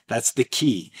go. That's the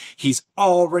key. He's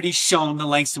already shown the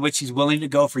lengths to which he's willing to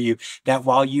go for you, that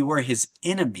while you were his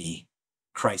enemy,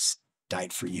 Christ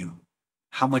died for you.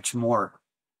 How much more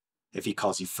if he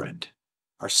calls you friend,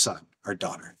 or son, or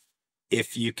daughter?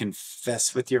 If you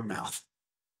confess with your mouth,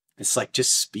 it's like,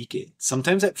 just speak it.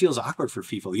 Sometimes that feels awkward for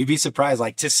people. You'd be surprised,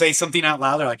 like to say something out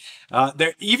loud. They're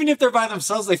like, even if they're by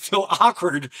themselves, they feel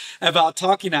awkward about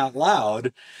talking out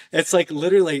loud. It's like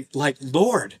literally like,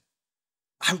 Lord,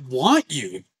 I want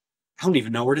you. I don't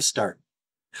even know where to start.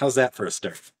 How's that for a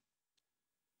start?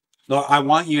 Lord, I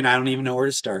want you and I don't even know where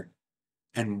to start.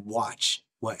 And watch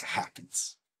what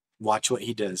happens. Watch what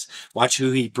he does. Watch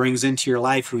who he brings into your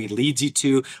life, who he leads you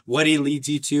to, what he leads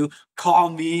you to. Call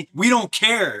me. We don't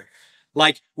care.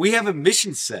 Like, we have a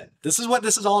mission set. This is what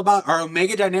this is all about. Our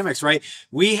Omega Dynamics, right?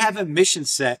 We have a mission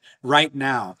set right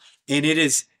now, and it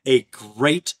is a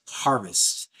great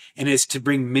harvest. And it is to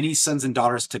bring many sons and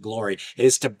daughters to glory. It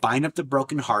is to bind up the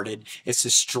brokenhearted. It's to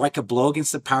strike a blow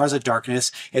against the powers of darkness.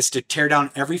 It's to tear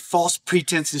down every false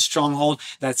pretense and stronghold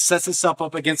that sets us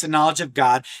up against the knowledge of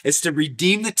God. It's to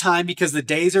redeem the time because the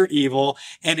days are evil.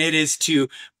 And it is to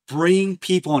bring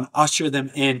people and usher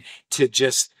them in to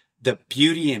just the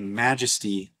beauty and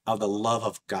majesty of the love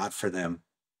of God for them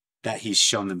that he's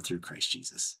shown them through Christ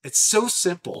Jesus. It's so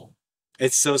simple.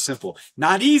 It's so simple.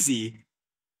 Not easy.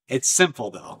 It's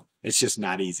simple though. It's just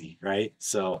not easy, right?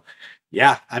 So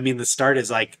yeah, I mean, the start is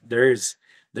like, there's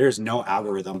no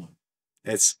algorithm.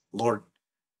 It's, Lord,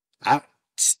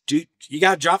 dude, you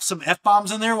got to drop some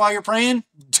F-bombs in there while you're praying.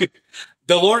 Dude,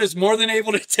 the Lord is more than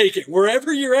able to take it.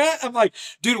 Wherever you're at, I'm like,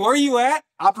 dude, where are you at?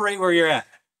 Operate where you're at.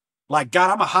 Like, God,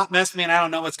 I'm a hot mess, man. I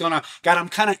don't know what's going on. God, I'm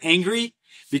kind of angry.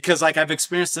 because like I've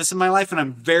experienced this in my life and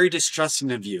I'm very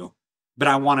distrusting of you, but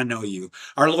I want to know you.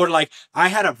 Our Lord, like I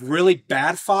had a really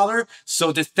bad father.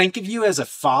 So to think of you as a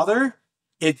father,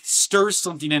 it stirs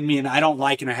something in me and I don't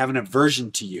like, and I have an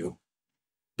aversion to you.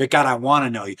 But God, I want to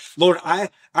know you. Lord, I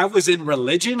was in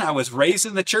religion. I was raised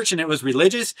in the church and it was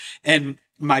religious. And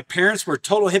my parents were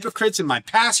total hypocrites and my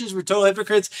pastors were total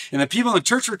hypocrites and the people in the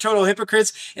church were total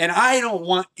hypocrites. And I don't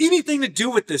want anything to do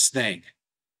with this thing.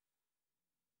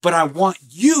 But I want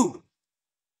you.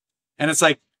 And it's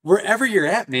like, wherever you're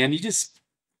at, man, you just,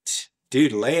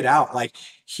 dude, lay it out. Like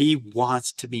he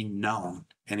wants to be known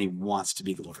and he wants to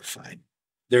be glorified.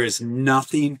 There is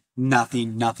nothing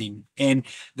in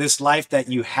this life that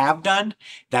you have done,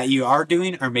 that you are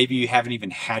doing, or maybe you haven't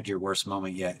even had your worst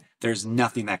moment yet. There's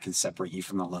nothing that can separate you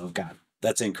from the love of God.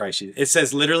 That's in Christ Jesus. It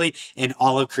says literally in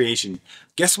all of creation.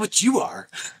 Guess what you are?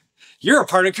 You're a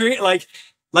part of creation.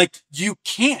 Like you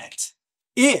can't.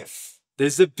 If,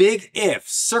 there's a big if,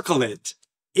 circle it.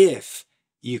 If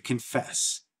you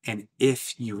confess and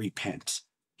if you repent,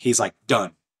 he's like,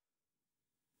 done.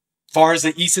 Far as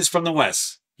the east is from the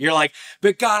west. You're like,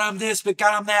 but God, I'm this, but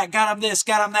God, I'm that, God, I'm this,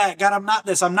 God, I'm that, God, I'm not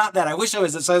this, I'm not that. I wish I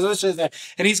was this, I wish I was that.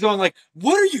 And he's going like,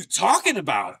 what are you talking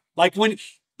about? Like when,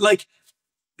 like,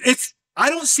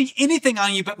 I don't see anything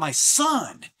on you but my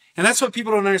son. And that's what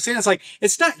people don't understand. It's like,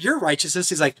 it's not your righteousness.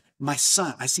 He's like, my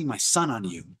son, I see my son on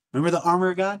you. Remember the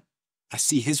armor of God? I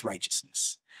see his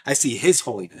righteousness. I see his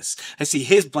holiness. I see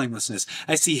his blamelessness.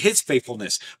 I see his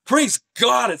faithfulness. Praise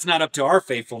God, it's not up to our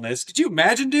faithfulness. Could you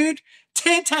imagine, dude?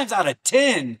 10 times out of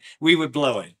 10, we would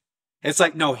blow it. It's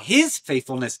like, no, his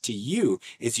faithfulness to you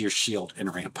is your shield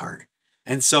and rampart.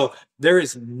 And so there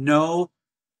is no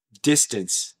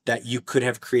distance that you could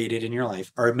have created in your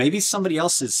life, or maybe somebody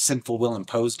else's sinful will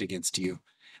imposed against you,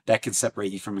 that can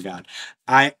separate you from God.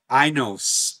 I know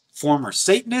former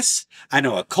Satanists, I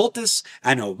know occultists,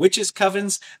 I know witches'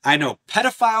 covens, I know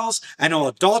pedophiles, I know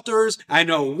adulterers, I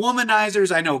know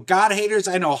womanizers, I know God haters,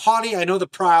 I know haughty, I know the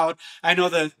proud, I know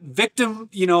the victim,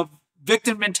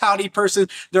 victim mentality person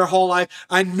their whole life.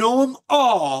 I know them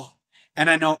all, and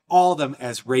I know all of them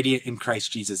as radiant in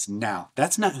Christ Jesus now.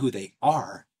 That's not who they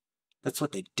are. That's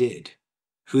what they did.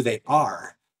 Who they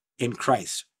are in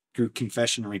Christ through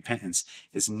confession and repentance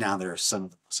is now they're a son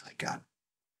of the Most High God.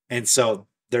 And so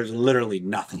there's literally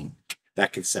nothing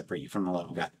that can separate you from the love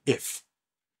of God. If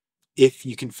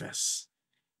you confess,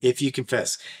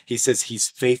 he says he's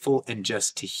faithful and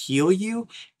just to heal you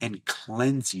and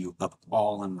cleanse you of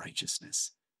all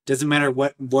unrighteousness. Doesn't matter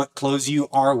what clothes you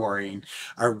are wearing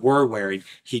or were wearing,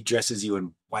 he dresses you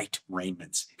in white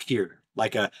raiments, pure,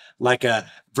 like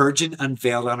a virgin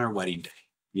unveiled on her wedding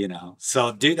day,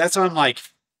 So, dude, that's why I'm like,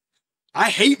 I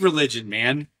hate religion,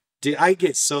 man. Dude, I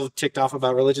get so ticked off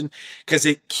about religion because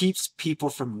it keeps people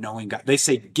from knowing God. They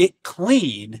say, get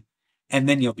clean, and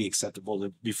then you'll be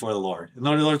acceptable before the Lord. And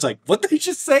the Lord's like, what did they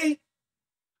just say?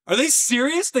 Are they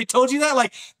serious? They told you that?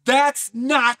 Like, that's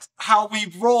not how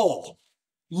we roll.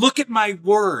 Look at my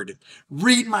word.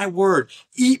 Read my word.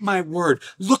 Eat my word.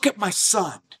 Look at my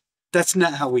son. That's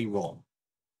not how we roll.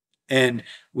 And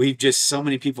so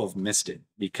many people have missed it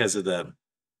because of the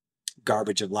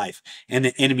garbage of life. And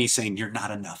the enemy saying, you're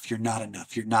not enough. You're not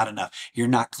enough. You're not enough. You're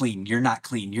not clean. You're not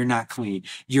clean. You're not clean.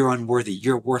 You're unworthy.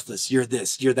 You're worthless. You're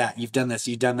this. You're that. You've done this.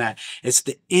 You've done that. It's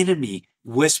the enemy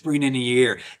whispering in your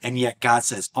ear. And yet God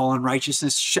says, all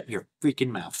unrighteousness, shut your freaking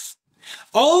mouth.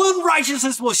 All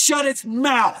unrighteousness will shut its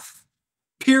mouth.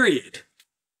 Period.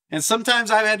 And sometimes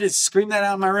I've had to scream that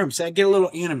out in my room. So I get a little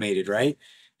animated, right?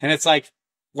 And it's like,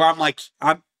 where I'm like,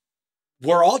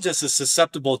 we're all just as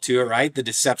susceptible to it, right? The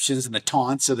deceptions and the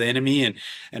taunts of the enemy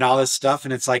and all this stuff.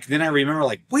 And it's like, then I remember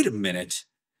like, wait a minute,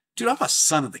 dude, I'm a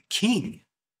son of the King.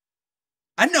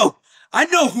 I know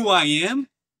who I am.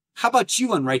 How about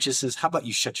you, unrighteousness? How about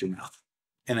you shut your mouth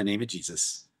in the name of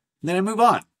Jesus? And then I move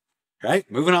on, right?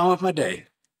 Moving on with my day.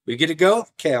 We get to go?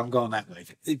 Okay, I'm going that way.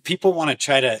 People want to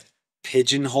try to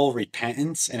pigeonhole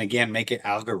repentance and again, make it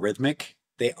algorithmic.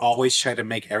 They always try to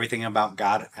make everything about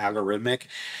God algorithmic,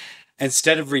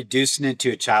 instead of reducing it to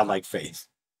a childlike faith.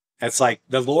 It's like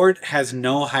the Lord has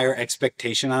no higher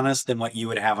expectation on us than what you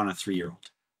would have on a 3-year-old.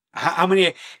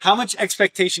 How much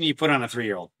expectation do you put on a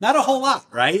 3-year-old? Not a whole lot,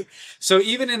 right? So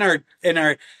even in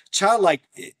our childlike,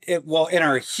 in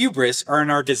our hubris or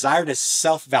in our desire to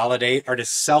self-validate or to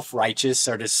self-righteous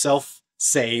or to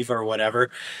self-save or whatever,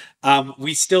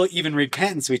 we still, even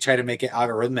repentance, we try to make it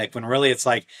algorithmic when really it's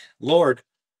like, Lord,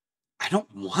 I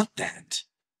don't want that.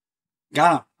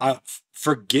 God,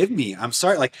 forgive me. I'm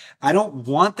sorry. Like, I don't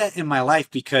want that in my life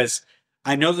because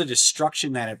I know the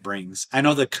destruction that it brings. I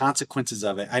know the consequences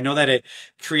of it. I know that it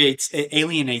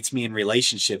alienates me in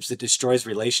relationships. It destroys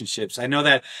relationships. I know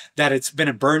that it's been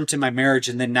a burden to my marriage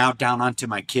and then now down onto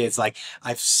my kids. Like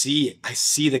I see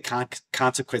the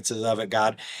consequences of it,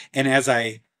 God. And as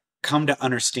I come to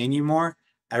understand you more,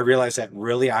 I realize that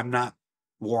really I'm not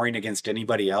warring against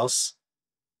anybody else.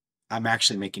 I'm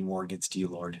actually making war against you,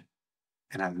 Lord.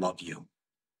 And I love you.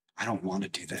 I don't want to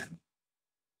do that.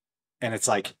 And it's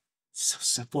like, so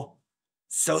simple,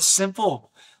 so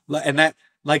simple. And that,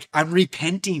 like, I'm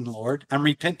repenting, Lord. I'm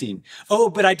repenting. Oh,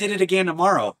 but I did it again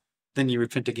tomorrow. Then you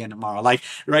repent again tomorrow. Like,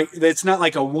 right. It's not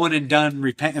like a one and done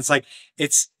repentance. Like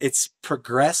it's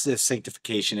progressive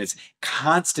sanctification. It's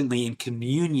constantly in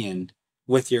communion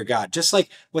with your God, just like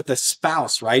with a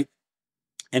spouse, right?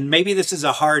 And maybe this is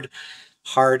a hard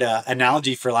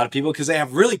analogy for a lot of people because they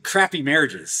have really crappy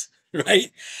marriages,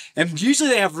 right? And usually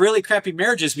they have really crappy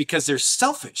marriages because they're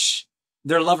selfish.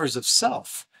 They're lovers of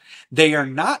self. They are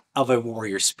not of a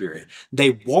warrior spirit.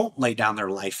 They won't lay down their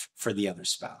life for the other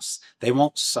spouse. They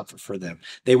won't suffer for them.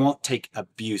 They won't take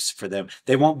abuse for them.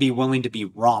 They won't be willing to be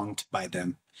wronged by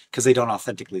them because they don't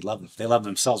authentically love them. They love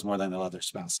themselves more than they love their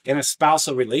spouse. In a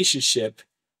spousal relationship,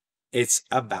 it's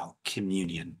about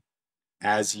communion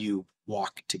as you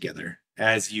walk together,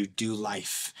 as you do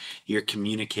life. You're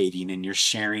communicating and you're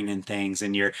sharing in things,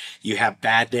 and you have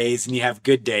bad days and you have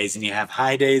good days, and you have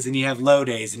high days and you have low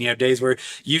days, and you have days where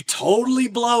you totally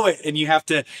blow it and you have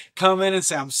to come in and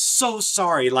say, I'm so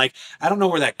sorry. Like, I don't know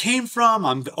where that came from.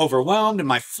 I'm overwhelmed and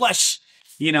my flesh,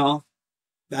 you know,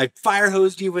 I fire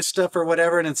hosed you with stuff or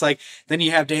whatever. And it's like, then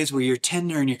you have days where you're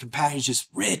tender and your compassion is just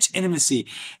rich intimacy.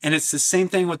 And it's the same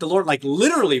thing with the Lord, like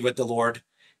literally with the Lord,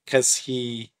 because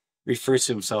he refers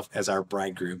to himself as our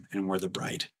bridegroom and we're the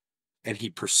bride. And he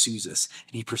pursues us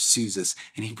and he pursues us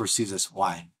and he pursues us.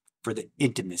 Why? For the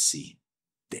intimacy,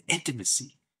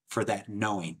 for that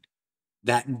knowing,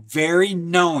 that very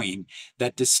knowing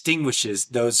that distinguishes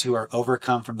those who are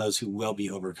overcome from those who will be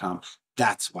overcome.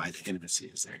 That's why the intimacy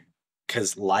is there.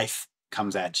 Because life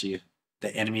comes at you,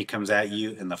 the enemy comes at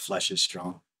you, and the flesh is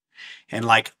strong. And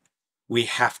like, we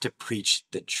have to preach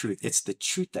the truth. It's the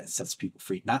truth that sets people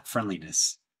free, not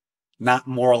friendliness, not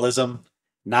moralism,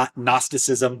 not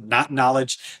Gnosticism, not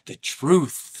knowledge, the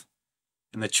truth.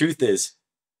 And the truth is,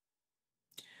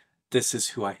 this is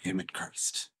who I am in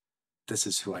Christ. This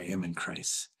is who I am in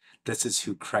Christ. This is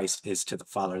who Christ is to the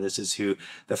Father. This is who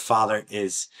the Father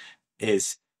is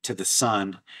to the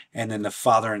Son. And then the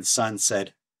Father and Son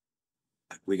said,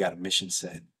 we got a mission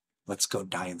set. Let's go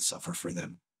die and suffer for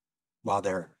them while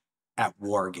they're at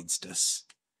war against us,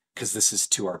 because this is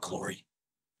to our glory.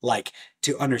 Like,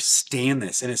 to understand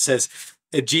this. And it says,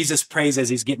 Jesus prays as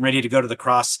he's getting ready to go to the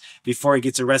cross before he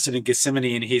gets arrested in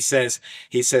Gethsemane. And he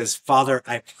says, Father,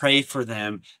 I pray for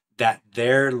them that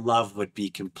their love would be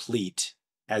complete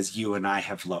as you and I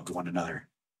have loved one another.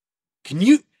 Can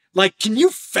you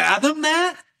fathom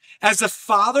that? As the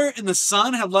Father and the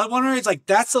Son have loved one another, it's like,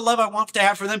 that's the love I want to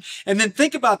have for them. And then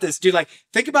think about this, dude. Like,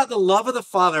 think about the love of the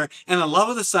Father and the love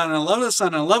of the Son and the love of the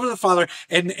Son and the love of the Father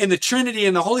and the Trinity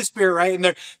and the Holy Spirit, right?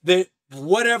 And they're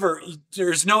whatever,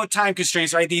 there's no time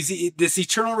constraints, right? This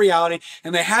eternal reality.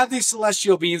 And they have these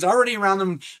celestial beings already around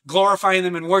them, glorifying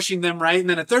them and worshiping them, right? And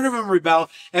then a third of them rebel.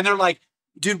 And they're like,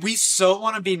 dude, we so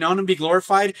want to be known and be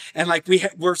glorified. And like,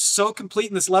 we're so complete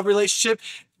in this love relationship.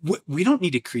 We don't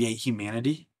need to create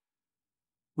humanity.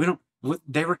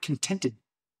 They were contented,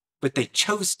 but they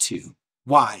chose to.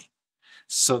 Why?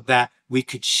 So that we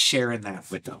could share in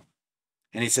that with them.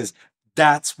 And he says,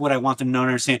 that's what I want them to know and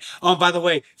understand. Oh, by the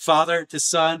way, Father to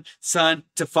Son, Son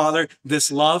to Father,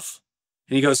 this love.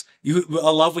 And he goes,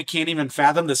 a love we can't even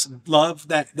fathom, this love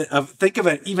think of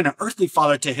it, even an earthly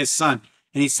father to his son.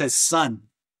 And he says, Son,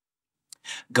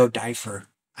 go die for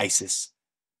ISIS.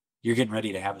 You're getting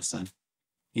ready to have a son.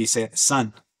 He said,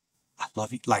 Son, I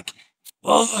love you. Like,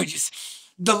 oh, just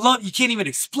the love, you can't even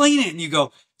explain it. And you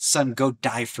go, Son, go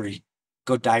die for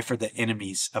the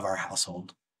enemies of our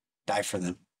household. Die for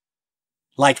them.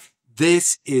 Like,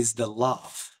 this is the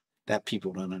love that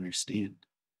people don't understand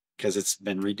because it's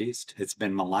been reduced. It's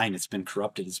been maligned. It's been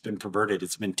corrupted. It's been perverted.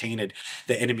 It's been tainted.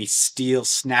 The enemy steals,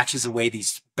 snatches away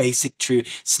these basic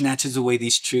truths, snatches away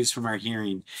these truths from our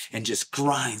hearing and just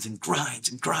grinds and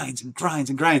grinds and grinds and grinds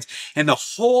and grinds. And the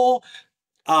whole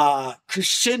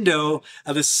crescendo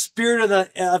of the spirit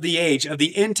of the age, of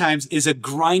the end times, is a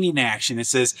grinding action. It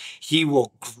says he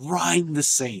will grind the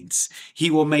saints.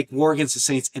 He will make war against the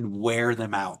saints and wear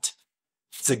them out.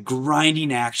 It's a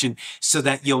grinding action so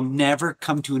that you'll never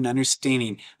come to an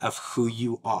understanding of who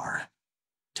you are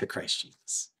to Christ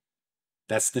Jesus.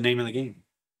 That's the name of the game.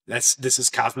 This is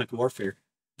cosmic warfare.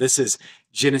 This is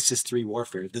Genesis 3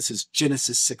 warfare. This is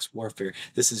Genesis 6 warfare.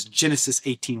 This is Genesis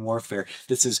 18 warfare.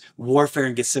 This is warfare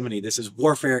in Gethsemane. This is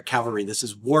warfare at Calvary. This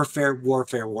is warfare,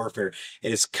 warfare, warfare.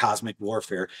 It is cosmic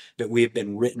warfare, but we have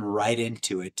been written right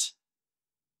into it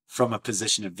from a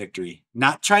position of victory.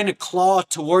 Not trying to claw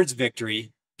towards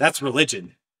victory. That's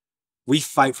religion. We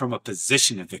fight from a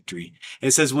position of victory.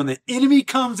 It says, when the enemy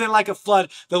comes in like a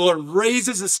flood, the Lord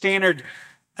raises a standard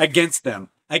against them.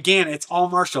 Again, it's all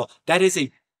martial. That is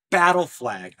a battle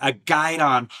flag, a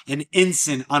guidon, an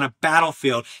ensign on a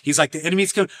battlefield. He's like, the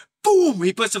enemy's coming. Boom!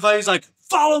 He puts the fire. He's like,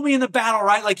 follow me in the battle,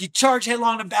 right? Like, you charge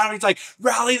headlong in battle. He's like,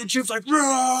 rally the troops, like,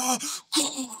 rah!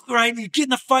 Right? And you get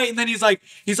in the fight, and then he's like,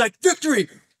 victory!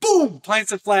 Boom!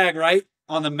 Plants the flag, right?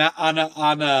 On the Mount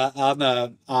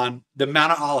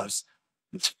of Olives.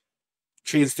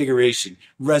 Transfiguration,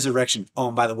 resurrection. Oh,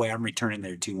 and by the way, I'm returning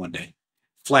there too one day.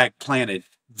 Flag planted,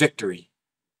 victory.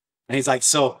 And he's like,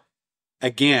 so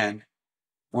again,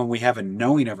 when we have a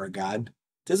knowing of our God,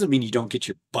 doesn't mean you don't get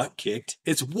your butt kicked.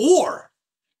 It's war,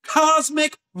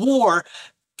 cosmic war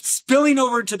spilling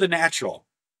over to the natural.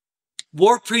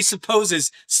 War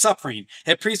presupposes suffering.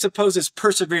 It presupposes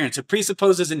perseverance. It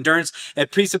presupposes endurance.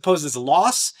 It presupposes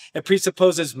loss. It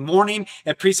presupposes mourning.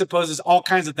 It presupposes all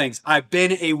kinds of things. I've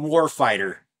been a war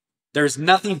fighter. There's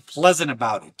nothing pleasant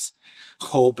about it.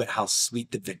 Oh, but how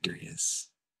sweet the victory is.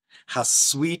 How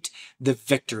sweet the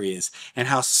victory is. And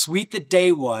how sweet the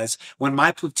day was when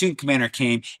my platoon commander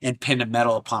came and pinned a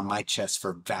medal upon my chest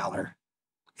for valor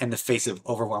in the face of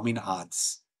overwhelming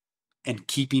odds, and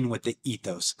keeping with the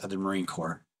ethos of the Marine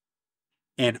Corps.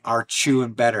 And our true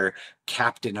and better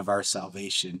captain of our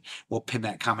salvation will pin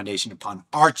that commendation upon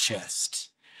our chest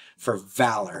for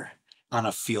valor on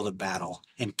a field of battle,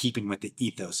 and keeping with the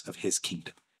ethos of his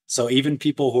kingdom. So even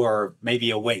people who are maybe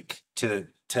awake to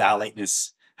how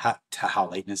lateness,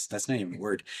 that's not even a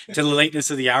word, to the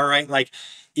lateness of the hour, right? Like,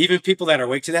 even people that are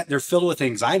awake to that, they're filled with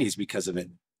anxieties because of it.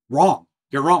 Wrong.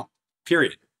 You're wrong.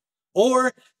 Period.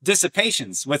 Or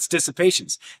dissipations. What's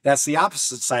dissipations? That's the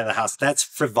opposite side of the house. That's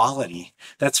frivolity.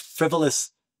 That's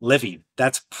frivolous living.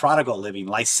 That's prodigal living,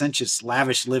 licentious,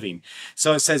 lavish living.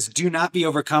 So it says, do not be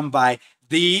overcome by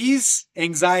these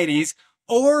anxieties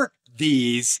or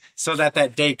these, so that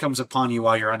that day comes upon you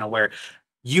while you're unaware.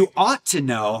 You ought to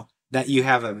know that you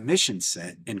have a mission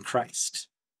set in Christ,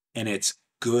 and it's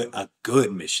good, a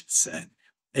good mission set.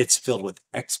 It's filled with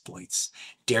exploits,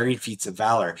 daring feats of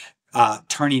valor,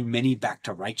 turning many back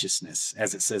to righteousness,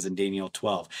 as it says in Daniel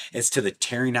 12. It's to the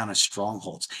tearing down of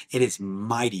strongholds. It is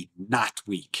mighty, not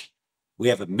weak. We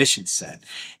have a mission set.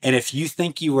 And if you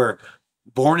think you were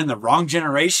born in the wrong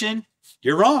generation,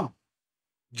 you're wrong.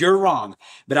 You're wrong.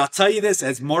 But I'll tell you this,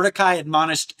 as Mordecai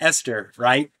admonished Esther,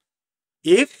 right?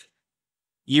 If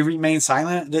you remain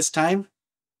silent at this time,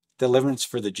 deliverance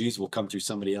for the Jews will come through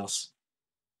somebody else.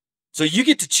 So you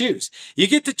get to choose. You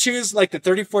get to choose, like the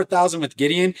 34,000 with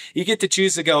Gideon. You get to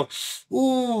choose to go,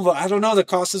 ooh, I don't know, the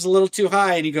cost is a little too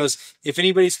high. And he goes, if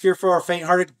anybody's fearful or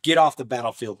faint-hearted, get off the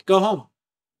battlefield. Go home.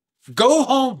 Go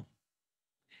home.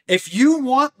 If you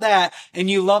want that and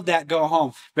you love that, go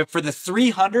home. But for the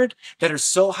 300 that are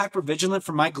so hyper-vigilant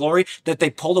for my glory that they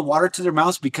pull the water to their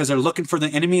mouths because they're looking for the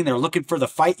enemy and they're looking for the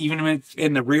fight, even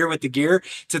in the rear with the gear,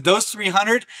 to those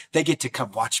 300, they get to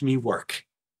come watch me work.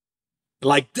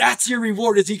 Like, that's your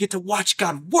reward, is you get to watch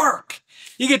God work.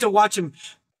 You get to watch him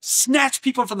snatch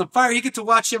people from the fire. You get to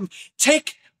watch him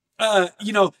take,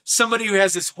 somebody who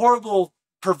has this horrible,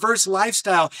 perverse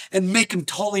lifestyle and make them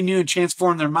totally new and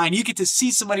transform their mind. You get to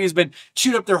see somebody who's been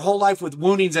chewed up their whole life with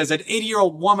woundings, as an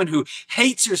 80-year-old woman who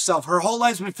hates herself. Her whole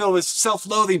life's been filled with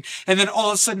self-loathing, and then all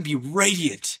of a sudden be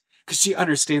radiant because she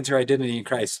understands her identity in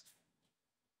Christ.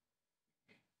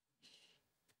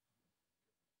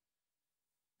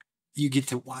 You get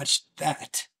to watch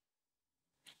that.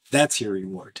 That's your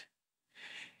reward.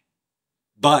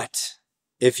 But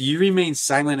if you remain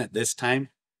silent at this time,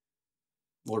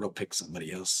 Lord will pick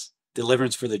somebody else.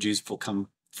 Deliverance for the Jews will come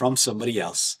from somebody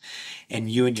else,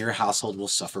 and you and your household will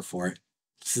suffer for it.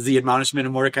 This is the admonishment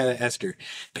of Mordecai to Esther.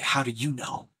 But how do you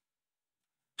know?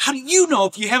 How do you know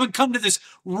if you haven't come to this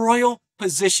royal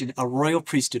position, a royal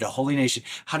priesthood, a holy nation?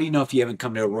 How do you know if you haven't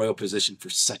come to a royal position for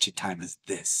such a time as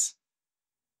this?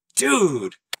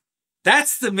 Dude,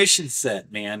 that's the mission set,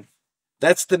 man.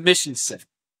 That's the mission set.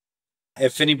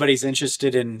 If anybody's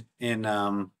interested in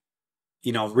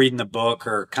reading the book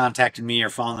or contacting me or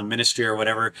following the ministry or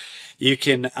whatever, you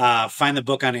can find the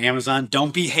book on Amazon.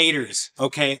 Don't be haters,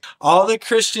 okay? All the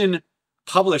Christian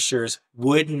publishers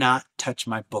would not touch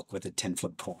my book with a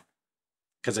 10-foot pole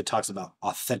because it talks about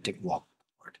authentic walk with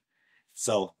the Lord.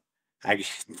 So I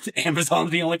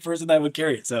Amazon's the only person that would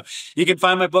carry it. So you can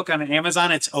find my book on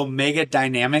Amazon. It's Omega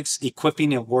Dynamics,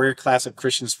 Equipping a Warrior Class of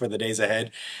Christians for the Days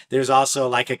Ahead. There's also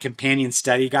like a companion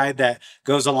study guide that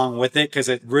goes along with it because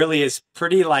it really is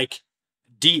pretty like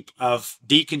deep of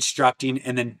deconstructing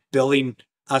and then building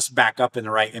us back up in the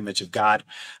right image of God.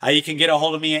 You can get a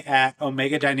hold of me at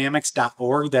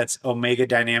omegadynamics.org. That's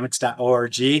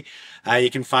omegadynamics.org. You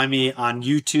can find me on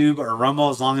YouTube or Rumble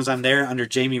as long as I'm there under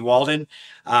Jamie Walden.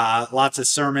 Lots of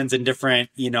sermons and different,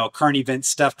 current event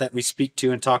stuff that we speak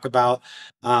to and talk about.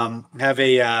 Have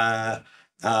a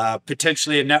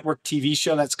potentially a network TV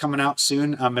show that's coming out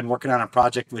soon. I've been working on a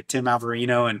project with Tim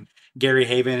Alvarino and Gary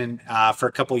Haven for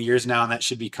a couple of years now, and that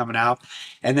should be coming out.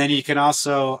 And then you can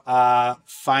also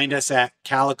find us at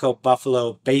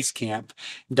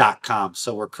calicobuffalobasecamp.com.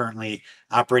 So we're currently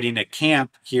operating a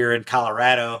camp here in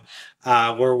Colorado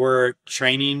where we're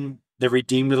training the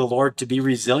redeemed of the Lord to be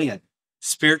resilient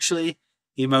spiritually,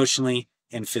 emotionally,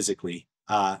 and physically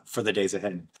for the days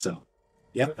ahead. So,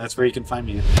 yep, that's where you can find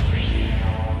me.